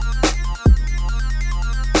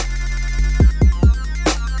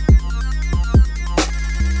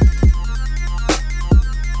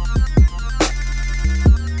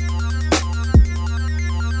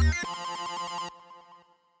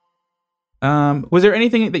 Was there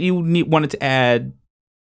anything that you wanted to add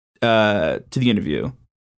to the interview?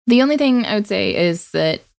 The only thing I would say is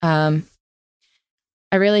that I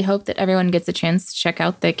really hope that everyone gets a chance to check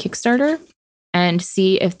out the Kickstarter and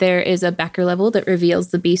see if there is a backer level that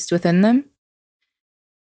reveals the beast within them.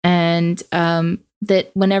 And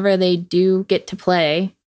that whenever they do get to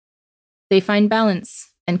play, they find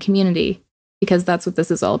balance and community, because that's what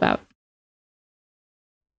this is all about.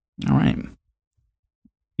 All right.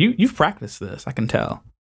 You've practiced this, I can tell.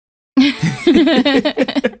 Believe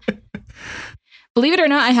it or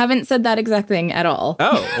not, I haven't said that exact thing at all.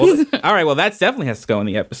 Oh, well, all right. Well, that definitely has to go in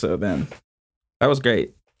the episode then. That was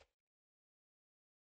great.